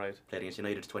 all right, played against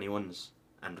United's 21s,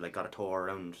 and like got a tour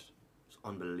around. It was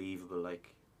unbelievable.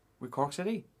 Like, With Cork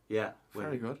City. yeah,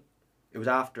 Very good. it was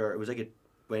like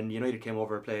when United came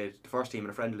over and played the first team in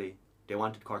a friendly. They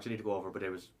wanted Cork City to go over, but it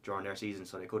was during their season,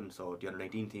 so they couldn't. So the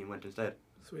under-19 team went instead.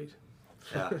 Sweet.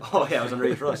 Yeah. Oh yeah, it was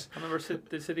unreal for us. I remember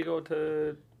did City go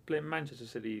to play Manchester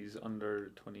City's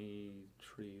under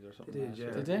 23s or something? They did, last yeah.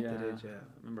 year? Did they? They did, yeah.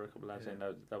 I remember a couple of lads Yeah.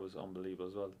 saying that was unbelievable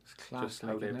as well. It's class. Just how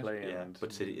like, they isn't it? play. Yeah, And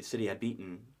but City had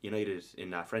beaten United in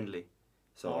that friendly,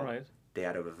 so all right. they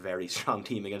had a very strong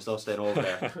team against us then over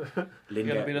there. You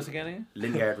gonna beat us again, are you?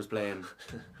 Lingard was playing,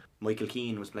 Michael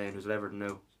Keane was playing, who's at Everton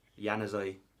now.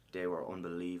 Januzaj, they were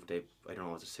unbelievable. I don't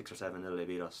know, was it 6 or 7-0 they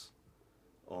beat us.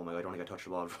 Oh my god, I don't think I touched the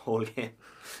ball for the whole game.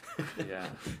 Yeah,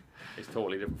 it's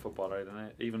totally different football, right?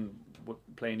 And even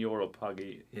playing Europe,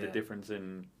 Hoggy, the Yeah. difference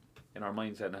in our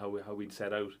mindset and how we'd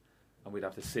set out, and we'd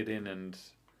have to sit in and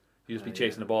you just be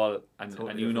chasing the ball, and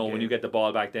Totally you know different when you game. get the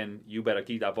ball back, then you better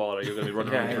keep that ball, or you're going to be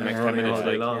running Yeah, around for the yeah, next yeah, 10 minutes. all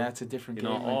day Like, long. Yeah, it's a different You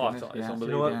game. know, like, it's isn't it? unbelievable.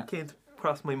 You know what Yeah. came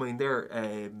across my mind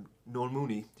there? Noel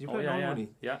Mooney. Did you oh play yeah, Noel yeah, Mooney?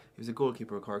 yeah. He was a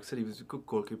goalkeeper at Cork City. He was a good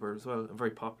goalkeeper as well, and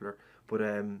very popular. But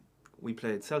we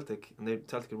played Celtic, and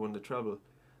Celtic had won the treble,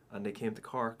 and they came to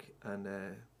Cork, and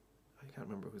I can't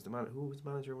remember who was the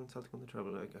manager when Celtic won the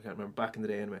treble. I can't remember, back in the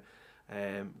day anyway.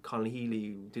 Colin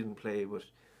Healy didn't play, but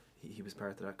he was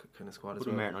part of that kind of squad as Would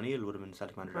well. Martin O'Neill would have been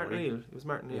Celtic manager. Martin O'Neill. It was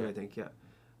Martin O'Neill, Yeah. I think,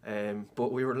 yeah.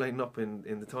 But we were lining up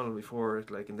in the tunnel before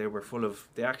it, like, and they were full of.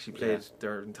 They actually played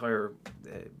their entire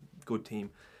good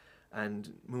team,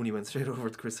 and Mooney went straight over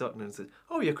to Chris Sutton and said,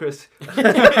 "Oh yeah, Chris."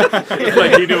 It's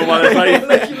like you knew what it's like.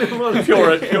 Like you knew what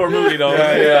it's Pure Mooney though.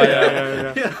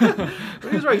 Yeah. yeah. But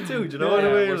he was right too, do you know, in a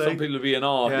way. where some Like, people would be in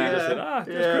awe. Yeah. He just said,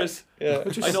 there's Yeah.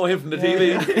 Chris. yeah. I know him from the Yeah.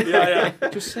 TV. yeah.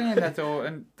 Just saying that though,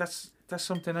 and that's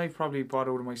something I probably brought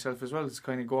out of myself as well. Is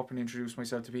kind of go up and introduce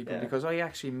myself to people, Yeah. because I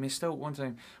actually missed out one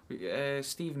time.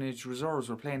 Stevenage Reserves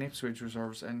were playing Ipswich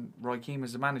Reserves, and Roy Keane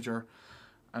was the manager,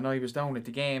 and I was down at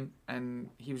the game, and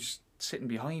he was sitting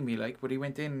behind me, like, but he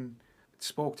went in,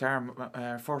 spoke to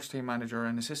our first team manager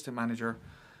and assistant manager,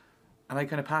 and I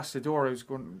kind of passed the door. I was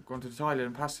going to the toilet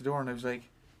and passed the door, and I was like,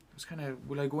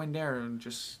 will I go in there and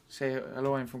just say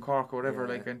hello, I'm from Cork or whatever,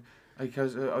 Yeah. like, and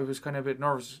because I was kind of a bit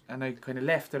nervous, and I kind of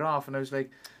left it off, and I was like,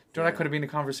 do you know, that could have been a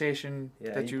conversation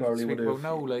Yeah, that you you probably speak would've, about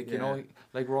now, like, you yeah. know,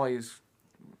 like Roy is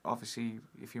obviously,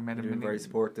 if you met him, You've been and very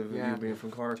supportive of yeah. you being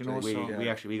from Cork. Do you know, like,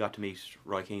 so- We got to meet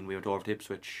Roy Keane. We went over to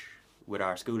Ipswich with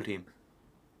our school team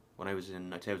when I was in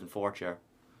 4th year.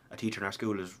 A teacher in our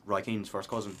school is Roy Keane's first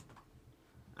cousin,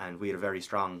 and we had a very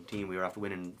strong team. We were after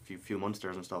winning a few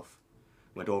Munsters and stuff.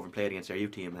 Went over and played against their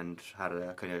youth team and had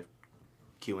a kind of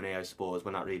Q&A, I suppose,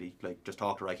 but not really. Like, just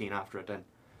talked to Roy Keane after it. Then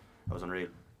that was unreal.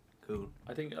 Cool.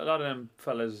 I think a lot of them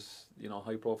fellas, you know,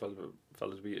 high profile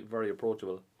fellas, be very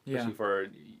approachable, Yeah. especially for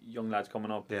young lads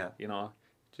coming up. Yeah. You know,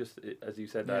 just as you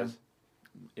said, Yeah. as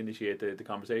initiate the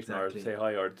conversation Exactly. or say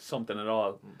hi or something at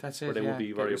all. that's But it. they yeah. would be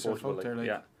Get very yourself approachable. out there, Like,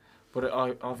 like.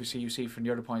 But obviously, you see from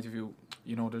the other point of view,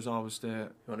 you know, there's always the You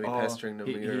want to be pestering them.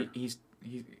 when you're- he's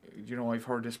you know, I've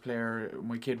heard this player,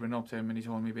 my kid went up to him and he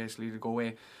told me basically to go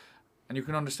away, and you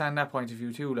can understand that point of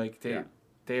view too, like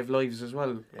they have lives as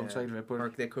well Yeah. outside of it, but Or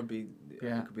they could be.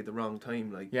 Yeah. It could be the wrong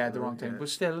time. Like, yeah, you the know, wrong time, yeah. but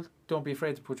still, don't be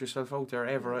afraid to put yourself out there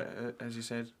ever. As you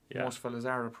said, Yeah. most fellas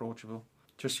are approachable.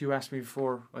 Just you asked me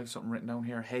before, I have something written down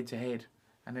here, head to head,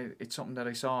 and it's something that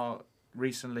I saw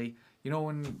recently. You know,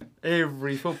 in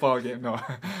every football game, no,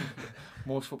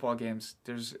 most football games,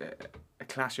 there's a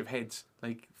clash of heads.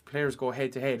 Like, players go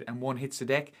head to head, and one hits the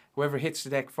deck. Whoever hits the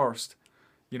deck first,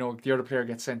 you know, the other player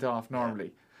gets sent off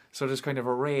normally. So there's kind of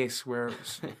a race where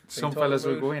some talking fellas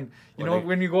will about? go in. You What know, they-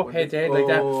 when you go up what head they- to head like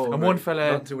that, Oh, and one right.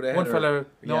 fella, Not to the one header. fella,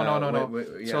 Yeah, no.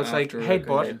 yeah, So it's like after,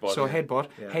 headbutt. headbutt, So yeah. headbutt,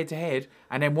 Yeah. head to head,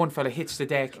 and then one fella hits the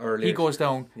deck. Early. He goes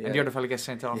down, and the Yeah. other fella gets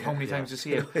sent off. How Yeah, many yeah. times do you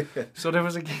see it? So there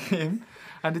was a game,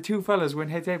 and the two fellas went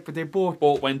head to head, but they both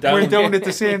Both went down. went down at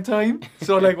the same time.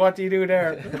 So like, what do you do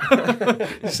there?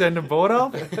 You send them both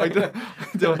off? I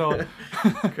don't know.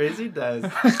 Crazy Daz.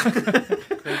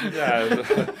 Yeah,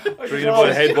 I dreaming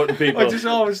about headbutting people. I just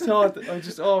always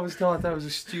thought that was a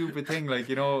stupid thing. Like,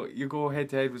 you know, you go head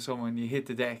to head with someone, you hit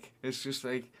the deck. It's just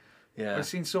like, Yeah. I've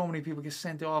seen so many people get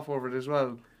sent off over it as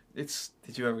well. It's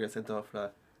Did you ever get sent off for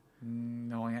that?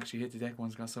 no, I actually hit the deck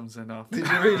once, got someone sent off. Did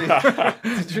you really?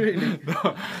 Did you really?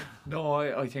 No,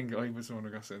 I think I was the one who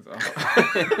got sent off.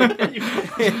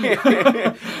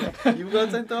 You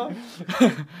got sent off?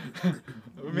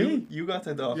 Me? You got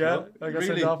sent off? Yeah, no? I got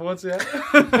Really? sent off once. Yeah,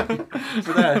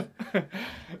 For that?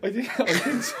 I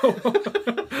think so.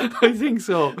 I think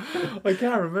so. I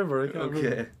can't remember.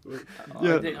 Okay.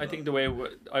 Yeah. I think the way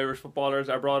Irish footballers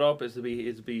are brought up is to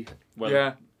be well.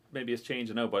 Yeah. maybe it's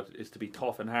changing now, but it's to be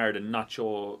tough and hard and not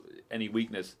show any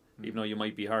weakness, even though you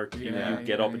might be hurt. You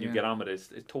get up and you get on with it.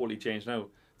 It's totally changed now.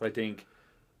 But I think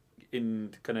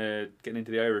in kind of getting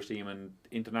into the Irish team and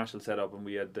international setup, and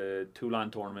we had the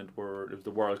Toulon tournament where it was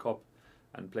the World Cup,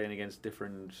 and playing against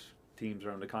different teams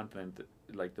around the continent,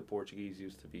 like the Portuguese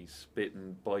used to be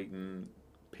spitting, biting,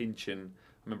 pinching.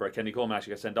 I remember Kenny Coleman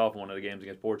actually got sent off in one of the games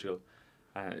against Portugal.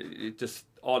 It just,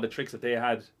 all the tricks that they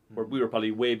had, where we were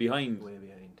probably way behind.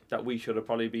 That we should have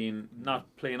probably been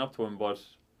not playing up to them, but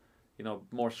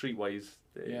more streetwise.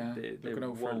 Looking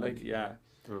out for it,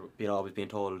 We're always being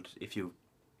told, if you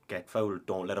get fouled,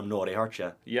 don't let them know they hurt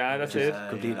you. Yeah, that's it.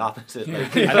 Complete opposite.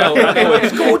 I know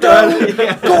it's go down,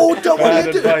 go down.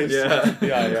 Bad advice.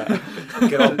 Yeah.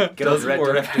 Get up,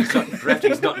 the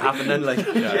referee's nothing happening. Like,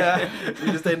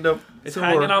 you just end up. It's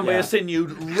hanging on by a sinew.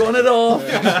 Run it off.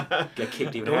 Get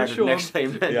kicked even harder next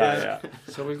time.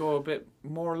 So we go a bit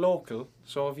more local.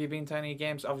 So have you been to any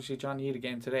games? Obviously, John, you had a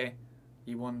game today.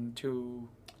 You won 2-0.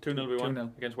 2-0 we won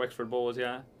 2-0 against Wexford Bows,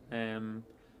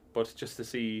 but just to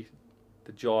see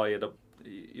the joy of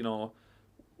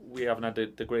we haven't had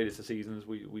the greatest of seasons.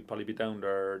 We'd probably be down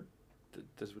there.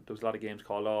 There was a lot of games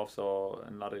called off,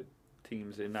 and a lot of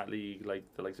teams in that league, like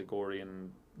the likes of Gorey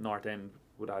and North End,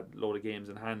 would have had a load of games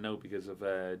in hand now because of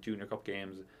junior cup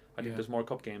games. I think there's more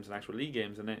cup games than actual league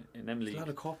games in them leagues. A lot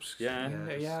of cups. Yeah,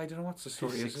 I don't know what's the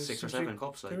story. Six or seven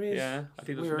cups. There is. Yeah, I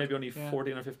think there's maybe only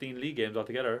 14 or 15 league games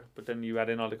altogether. But then you add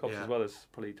in all the cups as well. It's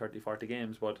probably 30, 40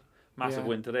 games. But massive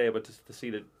win today. But just to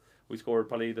see that we scored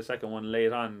probably the second one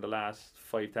late on, the last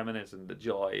 5-10 minutes, and the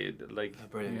joy,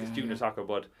 it's junior soccer,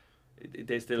 but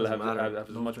they still have as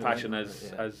much passion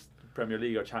as Premier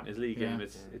League or Champions League game.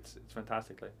 It's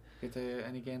fantastic. Like, get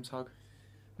any games, Hog?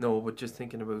 No, but just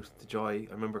thinking about the joy,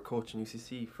 I remember coaching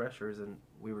UCC freshers, and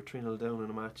we were 3-0 down in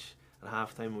a match at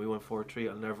half time, and we won 4-3.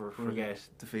 I'll never forget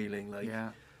the feeling. It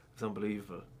was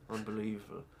unbelievable.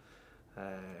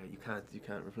 You can't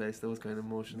replace those kind of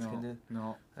emotions, can you?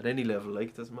 No. At any level,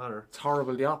 it doesn't matter. It's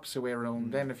horrible the opposite way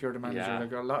around. Then if you're the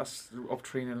manager, I lost up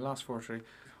 3-0 and lost 4-3.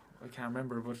 I can't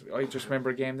remember, but I just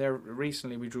remember a game there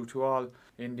recently. We drew 2-2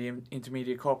 in the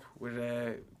Intermediate Cup with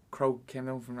Crow came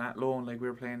down from that loan, we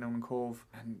were playing down in Cove,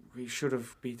 and we should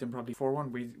have beat them probably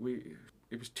 4-1.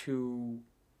 It was 2-0,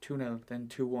 then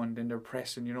 2-1, then they're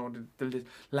pressing, the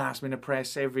last minute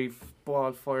press, every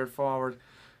ball fired forward.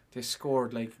 They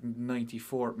scored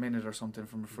 94th minute or something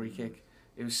from a free kick.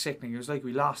 It was sickening. It was like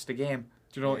we lost the game,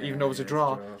 even though it was a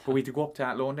draw. But we had to go up to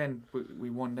that loan then. We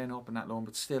won then up in that loan,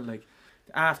 but still,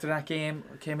 after that game,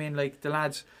 came in, the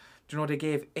lads, they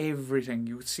gave everything.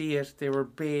 You could see it. They were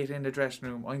bait in the dressing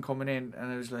room. I'm coming in,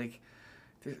 and it was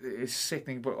it's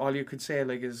sickening. But all you could say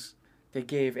is they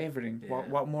gave everything. Yeah.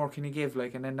 What more can you give?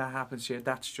 And then that happens to you.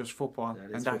 That's just football,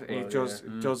 and it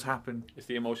does happen. It's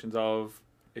the emotions of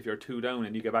if you're 2 down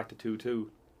and you get back to 2-2,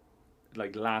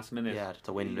 last minute. Yeah, it's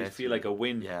a win. You feel like a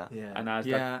win. Yeah. And as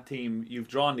that team, you've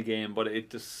drawn the game, but it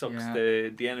just sucks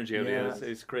the energy out of it.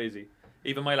 It's crazy.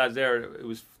 Even my lads there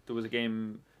was a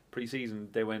game pre-season.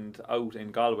 They went out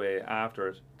in Galway after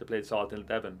it. They played Salt Hill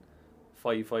Devon.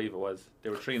 5-5 it was. They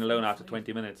were 3-0 after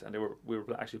 20 minutes, and we were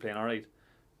actually playing all right.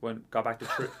 Got back to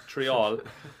 3-3.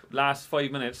 Last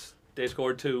 5 minutes, they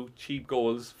scored 2 cheap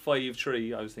goals,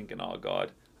 5-3. I was thinking, oh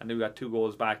God. And then we got 2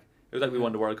 goals back. It was like we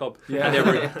won the World Cup. Yeah.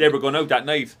 And they were going out that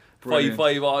night.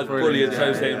 5-5. Oh, it's brilliant. So I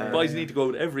was saying, boys, you need to go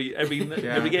out every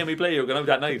game we play. You're going out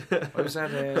that night. I was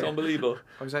at it's unbelievable.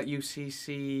 I was at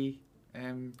UCC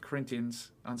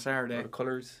Corinthians on Saturday. The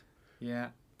colours. Yeah.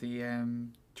 The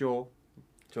Joe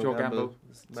Gamble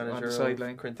manager on the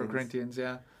sideline for Corinthians.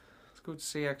 Yeah. It's good to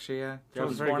see actually. Yeah. They're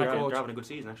having a good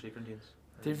season actually, Corinthians.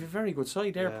 They've a very good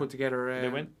side there put together. They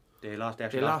win. They lost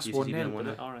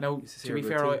 1-0. Now, to be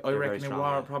fair, I reckon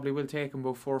it probably will take them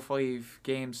about 4 or 5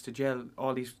 games to gel.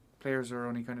 All these players are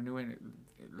only kind of new in it,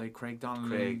 like Craig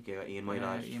Donnelly, Ian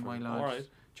Mylodge,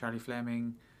 Charlie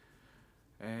Fleming.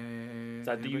 Is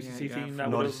that the UCC team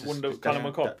that would have won the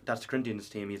Colin Cup? That's the Corinthians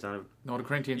team. He's on. No, the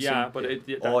Corinthians. Yeah, team. but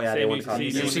they won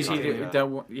UCC.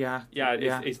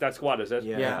 It's that squad, is it?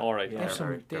 Yeah. All right. They've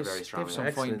some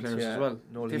fine players as well.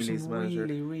 They've some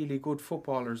really, really good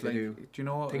footballers. Do you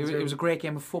know? It was a great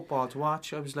game of football to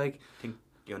watch. I was like, I think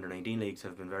the under-19 leagues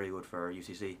have been very good for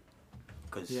UCC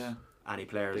because any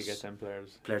players, they get them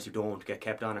players who don't get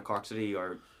kept on at Cork City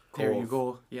or Cove, there you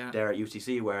go. Yeah, they're at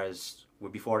UCC, whereas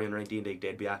before the under-19 league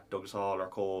they'd be at Douglas Hall or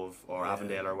Cove or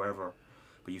Avondale or wherever.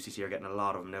 But UCC are getting a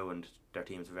lot of them now, and their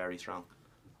team's very strong.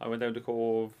 I went down to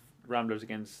Cove Ramblers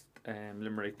against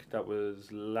Limerick. That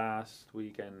was last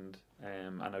weekend,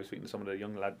 and I was speaking to some of the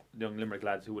young Limerick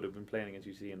lads who would have been playing against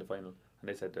UCC in the final, and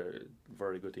they said they're a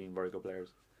very good team, very good players.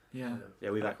 Yeah.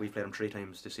 Yeah, we played them 3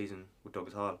 times this season with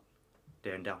Douglas Hall.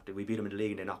 They we beat them in the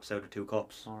league and they knocked us out of 2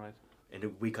 cups. All right. And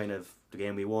the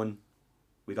game we won,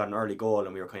 we got an early goal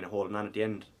and we were kind of holding on at the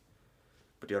end.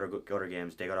 But the other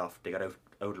games, they got out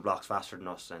of the blocks faster than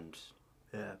us, and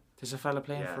Yeah. There's a fella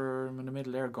playing Yeah. for him in the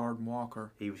middle there, Gordon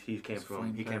Walker, he came He's a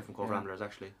fine from player, Cove yeah. Ramblers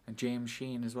actually. and James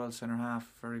Sheen as well, centre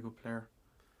half, very good player.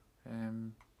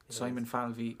 Simon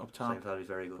Falvey up top, Simon Falvey's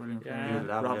very good. brilliant Yeah. player. He was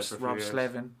at Avondale for a few Rob years.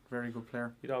 Slevin, very good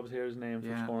player. You'd always hear his name for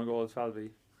Yeah. scoring goals,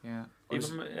 Falvey. Yeah.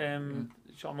 Even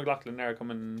Sean McLaughlin there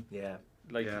coming, Yeah.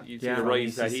 like Yeah. you see Yeah. the From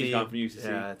rise that he's UCC. gone from UCC.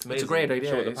 Yeah, It's it's a amazing. great idea.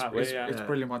 Show the It's, pathway, it's, yeah. it's Yeah.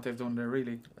 brilliant what they've done there,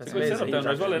 really. That's It's a good setup amazing. down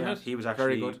there as well, Yeah. isn't it? He was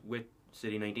Very actually good. with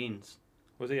City 19s.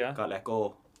 Was he? Yeah. Got let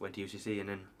go, went to UCC, and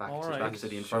then back All to right. back to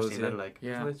City in Shows first team. you. Then like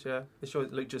Yeah. Isn't it? Yeah. It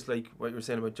shows just like what you were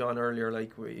saying about John earlier.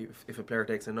 Like if a player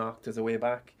takes a knock, there's a way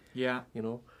back. Yeah. You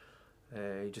know,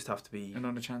 you just have to be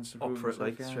Another chance to up prove for it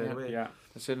yourself, like straight away. Yeah.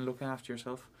 That's it, and looking after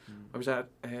yourself. I was at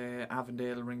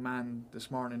Avondale Ringman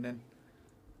this morning then.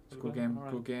 It's a good game,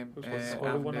 Alright. good game. Who's won?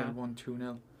 Oh, who won Avondale that? won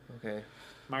 2-0. Okay.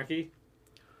 Marquis.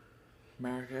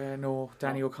 No,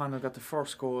 Danny O'Connell got the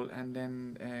first goal, and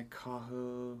then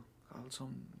Cahill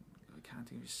some, I can't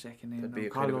think of his second name. That'd be No, a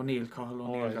kind Cahill of a- O'Neill. Cahill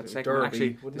O'Neill Alright, got a second. derby, Actually,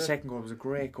 the wouldn't it? second goal was a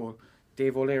great goal.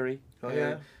 Dave O'Leary, Oh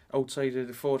yeah. outside of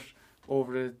the foot,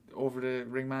 over the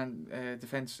ringman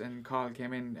defence, and Cahill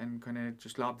came in and kind of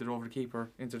just lobbed it over the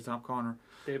keeper into the top corner.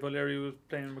 Dave O'Leary was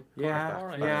playing with Yeah, Cork. All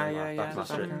right. yeah. back from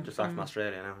Back just back in- from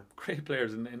Australia now. Great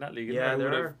players in that league. Yeah, who there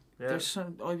would are. have Yeah. There's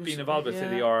some. I was been involved with yeah,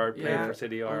 City or played yeah. for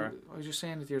City or. I was just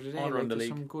saying it the other day. All Like, around the there's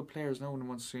league. some good players now in the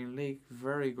Munster League.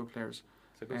 Very good players.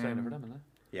 It's a good sign for Um, them, isn't it?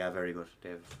 Yeah, very good.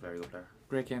 Dave, very good player.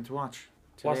 Great game to watch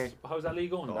today. How's that league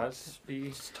going? Oh, That's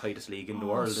It's the tightest league in the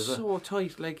world, is it? So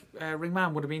tight. Like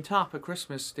Ringman would have been top at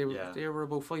Christmas. They were Yeah. they were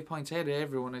about 5 points ahead of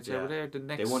everyone. I'd say Yeah. were there the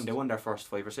next. They won their first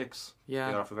 5 or 6. They got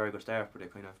Yeah, off a very good start, but they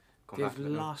kind of come back. they've a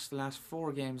bit now. lost the last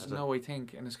 4 games Has it? now, I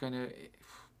think, and it's kind of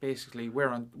basically we're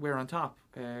on top.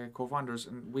 Cove Wanderers,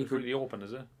 and we it's could really open,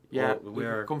 is it? yeah Well, we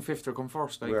we're- could come 5th or come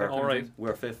 1st. Like we're- that kind of Alright. thing.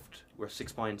 We're 5th. We're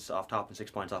 6 points off top and 6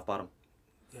 points off bottom.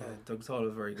 Yeah. Doug's Hall are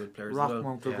very good players as well.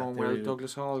 Rockmount are Yeah, going they well. really-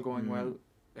 Douglas Hall going Mm. well.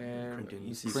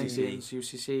 Printing's. Printing's,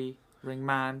 UCC,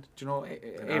 Ringman. Do you know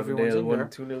And everyone's Avondale in won there.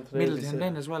 2-0 today. Middleton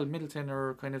then as well. Middleton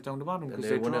are kind of down the bottom And because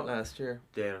they they won draw. it last year.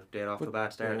 They're off But- to a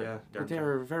bad start, yeah. yeah. But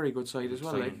they're a very good side as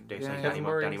well. Like, They yeah, signed yeah. Danny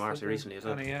Murray, Danny Marcy something. recently as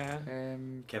well. And, yeah.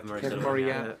 Kevin Murray. Kevin still Murray,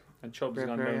 on, yeah. And Chubb's Great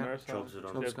gone player, down yeah. there. So Chubbs are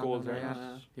done. Chubbs there's gone goals down there.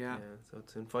 there, Yeah. Yeah. So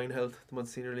it's in fine health. The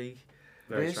Munster Senior League.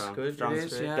 Very It is strong. good, Strong it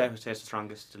is, yeah. Definitely the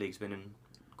strongest the league's been in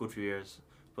a good few years.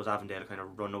 But Avondale kind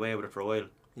of run away with it for a while.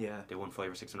 Yeah. They won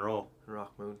 5 or 6 in a row.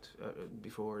 Rockmount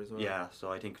before as well. Yeah,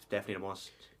 so I think it's definitely the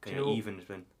most kind Do of you know- even it's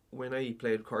been. When I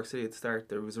played Cork City at the start,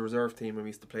 there was a reserve team and we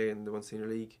used to play in the Munster Senior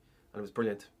League, and it was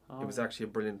brilliant. Oh. It was actually a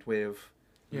brilliant way of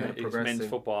Yeah. kind of It's men's progressing.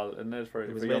 football, and it's for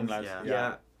It was young men's, lads.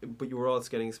 yeah. But you were also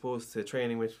getting exposed to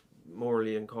training with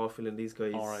Morley and Caulfield and these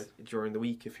guys Alright. during the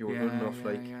week if you were Yeah, good enough. yeah,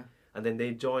 Like, yeah. and then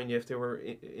they'd join you if they were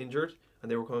injured and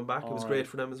they were coming back. It was Alright. great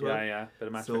for them as well. Yeah, bit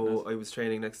of match So fitness. I was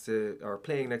training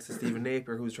playing next to Stephen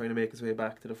Napier, who was trying to make his way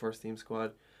back to the first team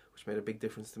squad, which made a big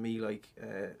difference to me. Like,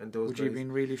 and those Would guys, you have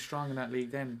been really strong in that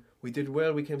league then? we did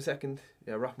well. We came second.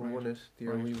 Yeah, Rockman Right. won it. The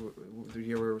year Right. the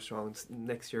year we were strong.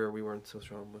 Next year we weren't so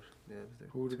strong, but yeah. It was there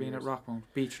Who would have 2 been at years. Rockmount?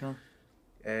 Beechner?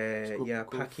 good- Yeah,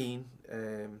 good. Pat Keane,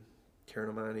 Kieran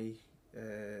O'Mahony,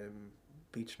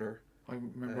 Beechner. I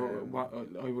remember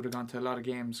I would have gone to a lot of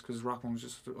games because Rockmount was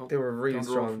just They were a really Down the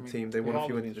road strong for me. team. They You've won a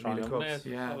always few been intermediate strong, haven't cups. it?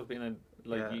 Yeah. It's always been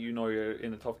Yeah. you know you're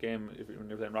in a tough game when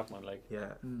you're playing Rockman. Like,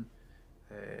 Yeah. Mm.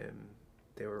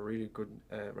 They were a really good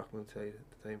Rockman side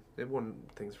at the time. They won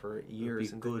things for It would years.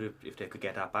 be and good if they could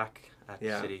get that back at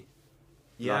Yeah. City.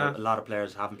 Yeah, A lot of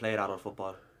players haven't played adult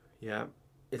football. yeah.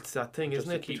 It's that thing, just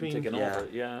isn't to it? keep them Between ticking yeah. over.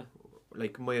 Yeah.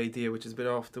 like my idea, which is a bit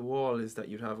off the wall, is that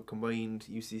you'd have a combined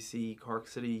UCC Cork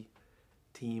City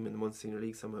team in the Munster Senior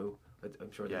League somehow.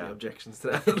 I'm sure there'd Yeah. be objections to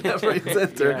that left, right, and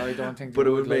centre. Yeah, I don't think. But they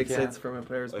it would make like, sense from a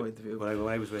player's point of view. When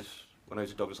I was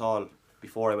at Douglas Hall,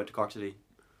 before I went to Cork City,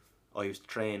 I used to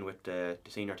train with the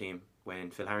senior team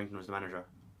when Phil Harrington was the manager,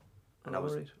 and that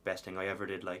was Alright. the best thing I ever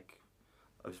did. Like,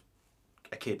 I was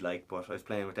a kid, like, but I was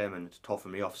playing with them, and it's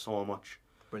toughened me off so much,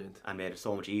 Brilliant. and made it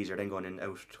so much easier than going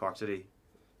out to Cork City.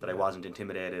 That I Yeah. wasn't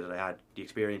intimidated. That I had the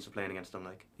experience of playing against them.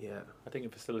 Like, Yeah. I think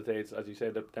it facilitates, as you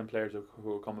said, them players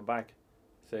who are coming back.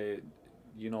 Say,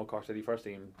 Cork City first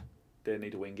team, they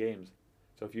need to win games.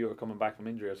 So if you're coming back from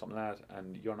injury or something like that,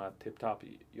 and you're not tip top,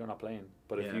 you're not playing.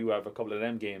 But if Yeah. you have a couple of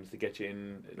them games to get you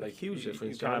in, like huge you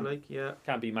difference, can't, John. Like, yeah.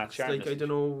 can't be match It's sharpness. like, I don't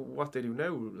know what they do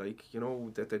now. Like,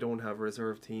 that they don't have a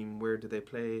reserve team. Where do they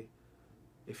play?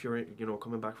 if you're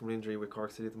coming back from an injury with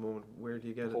Cork City at the moment, where do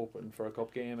you get it? Hoping for a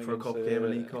cup game. For a against, cup game, a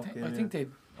league cup I game. think they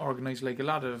organise like a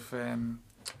lot of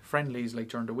friendlies like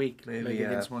during the week, Maybe, like yeah.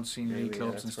 against Monsignor Maybe, League yeah,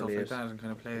 clubs and that's stuff probably like it. that, and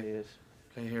kind of play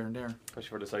here and there. Especially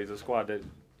for the size of the squad, that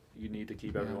you need to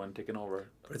keep Yeah. everyone ticking over.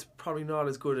 But it's probably not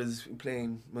as good as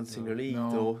playing Monsignor League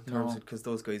No, though, no. because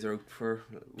those guys are out for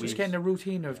Just weeks. getting a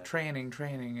routine of training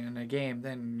and a game,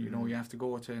 then you have to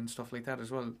go to and stuff like that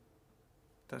as well.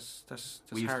 That's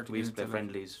We hard used to get play into, like-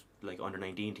 friendlies like under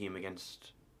 19 team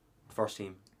against the first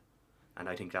team, and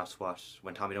I think that's what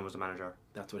when Tommy Dunn was the manager,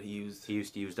 That's what he used. he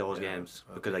used to use those Yeah, games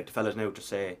okay. because like the fellas now to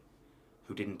say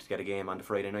who didn't get a game on the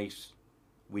Friday night,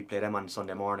 we'd play them on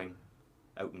Sunday morning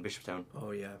out in Bishopstown.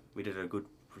 Oh yeah, We did it a good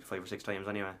 5 or 6 times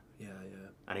anyway, yeah.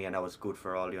 and again that was good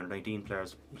for all the under 19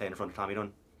 players playing in front of Tommy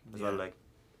Dunn as well. Like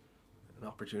An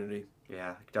opportunity.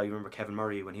 yeah, I remember Kevin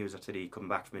Murray when he was at City coming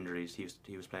back from injuries.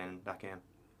 He was playing that game.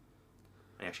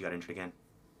 And he actually got injured again.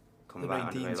 The Coming back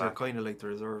on the way 19s are back. kind of like the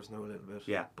reserves now a little bit.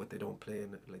 Yeah. But they don't play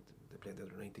in it like they play in the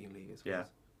under 19 league. I suppose.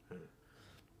 Yeah.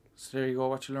 So there you go,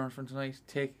 what you learned from tonight.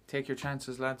 Take your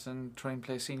chances, lads, and try and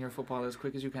play senior football as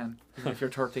quick as you can, even if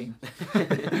you're 13.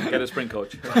 Get a sprint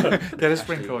coach. Get a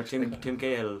sprint Actually, coach. Tim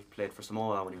Cahill played for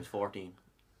Samoa when he was 14.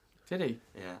 Did he?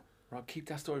 Yeah. Rob, keep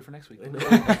that story for next week. I know.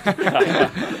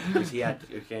 Because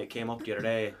he came up the other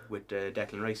day with the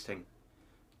Declan Rice thing.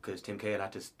 Because Tim Cahill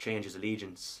had to change his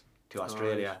allegiance to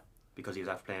Australia right. because he was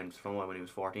after playing for Samoa when he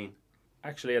was 14.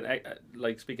 Actually,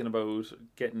 like speaking about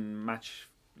getting match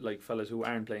like fellas who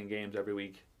aren't playing games every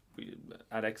week,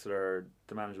 at Exeter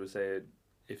the manager would say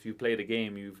if you played a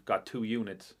game you've got 2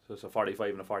 units, so it's a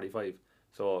 45 and a 45.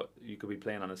 So you could be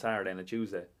playing on a Saturday and a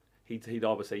Tuesday. He'd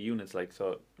always say units, like,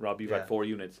 so Rob, you've Yeah. had 4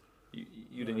 units.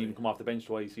 You didn't even come off the bench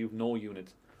twice. You've no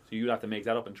units, so you'd have to make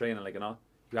that up in training, like,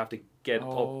 you have to get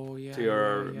up Yeah, to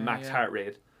your yeah, max yeah. heart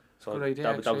rate. So Good idea,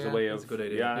 that was actually, a way yeah. of That's a good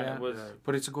idea. Yeah, Yeah. it was.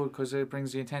 But it's good because it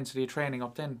brings the intensity of training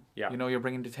up then. Yeah. You're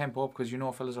bringing the tempo up because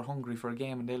fellas are hungry for a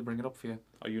game and they'll bring it up for you.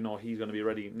 Or he's going to be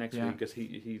ready next Yeah. week because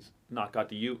he's not got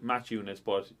the match units,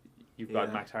 but you've got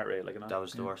Yeah. max heart rate, like, That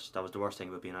was the Yeah. worst. That was the worst thing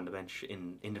about being on the bench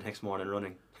in the next morning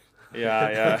running.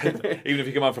 Yeah. Even if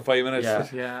you come on for 5 minutes. Yeah.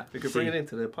 Yeah. We could See. bring it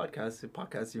into the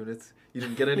podcast units. You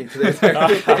didn't get any today.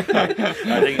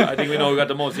 I think we know who got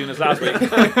the most units last week.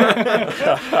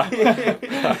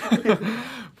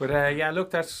 But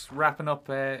look, that's wrapping up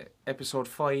episode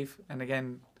 5. And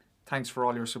again, thanks for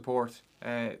all your support,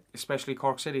 especially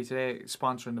Cork City today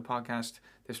sponsoring the podcast.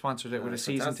 They sponsored it with a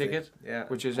season ticket, Yeah,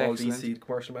 which is Paul excellent. DC, the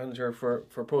commercial manager, for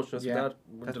approaching us Yeah. with that.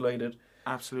 We're That- delighted.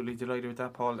 Absolutely delighted with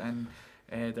that, Paul. And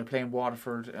they're playing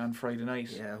Waterford on Friday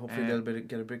night. Yeah, hopefully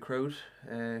get a big crowd.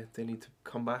 They need to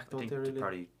come back, I don't think they? it'd Really?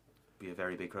 probably be a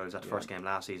very big crowd. It was at the Yeah. first game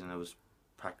last season. It was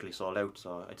practically sold out,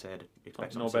 so I'd say I'd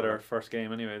expect No something better similar. first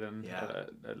game anyway than Yeah.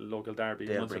 a local derby,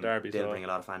 They'll Munster bring, derby. they'll So bring a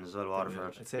lot of fans as well.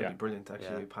 Waterford. I'd say it'd Yeah. be brilliant.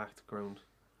 Actually, Yeah. packed ground.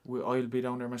 I'll be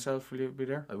down there myself. Will you be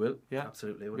there? I will. Yeah.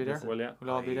 Absolutely. I Be wouldn't there? miss it. well, yeah. We'll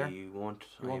all be there. You won't.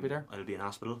 You won't be there? I'll be in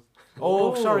hospital.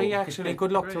 Oh, Oh. sorry, actually.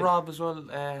 Good luck to Great. Rob as well,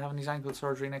 having his ankle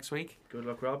surgery next week. Good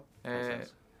luck, Rob.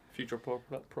 Future pro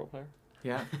player.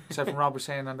 Yeah, except when Rob was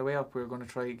saying on the way up, we were going to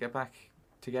try to get back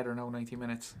together now, 90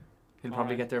 minutes. He'll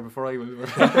probably Alright. get there before I will.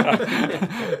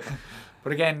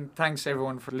 But again, thanks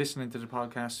everyone for listening to the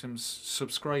podcast and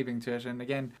subscribing to it. And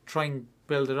again, try and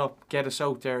build it up, get us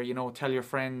out there, tell your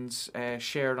friends,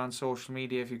 share it on social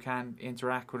media if you can,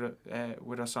 interact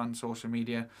with us on social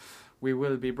media. We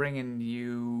will be bringing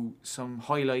you some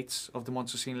highlights of the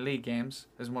Munster Senior League games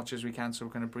as much as we can, so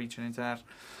we're kind of breaching into that.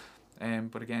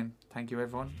 But again, thank you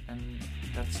everyone, and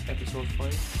that's episode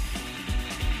 5.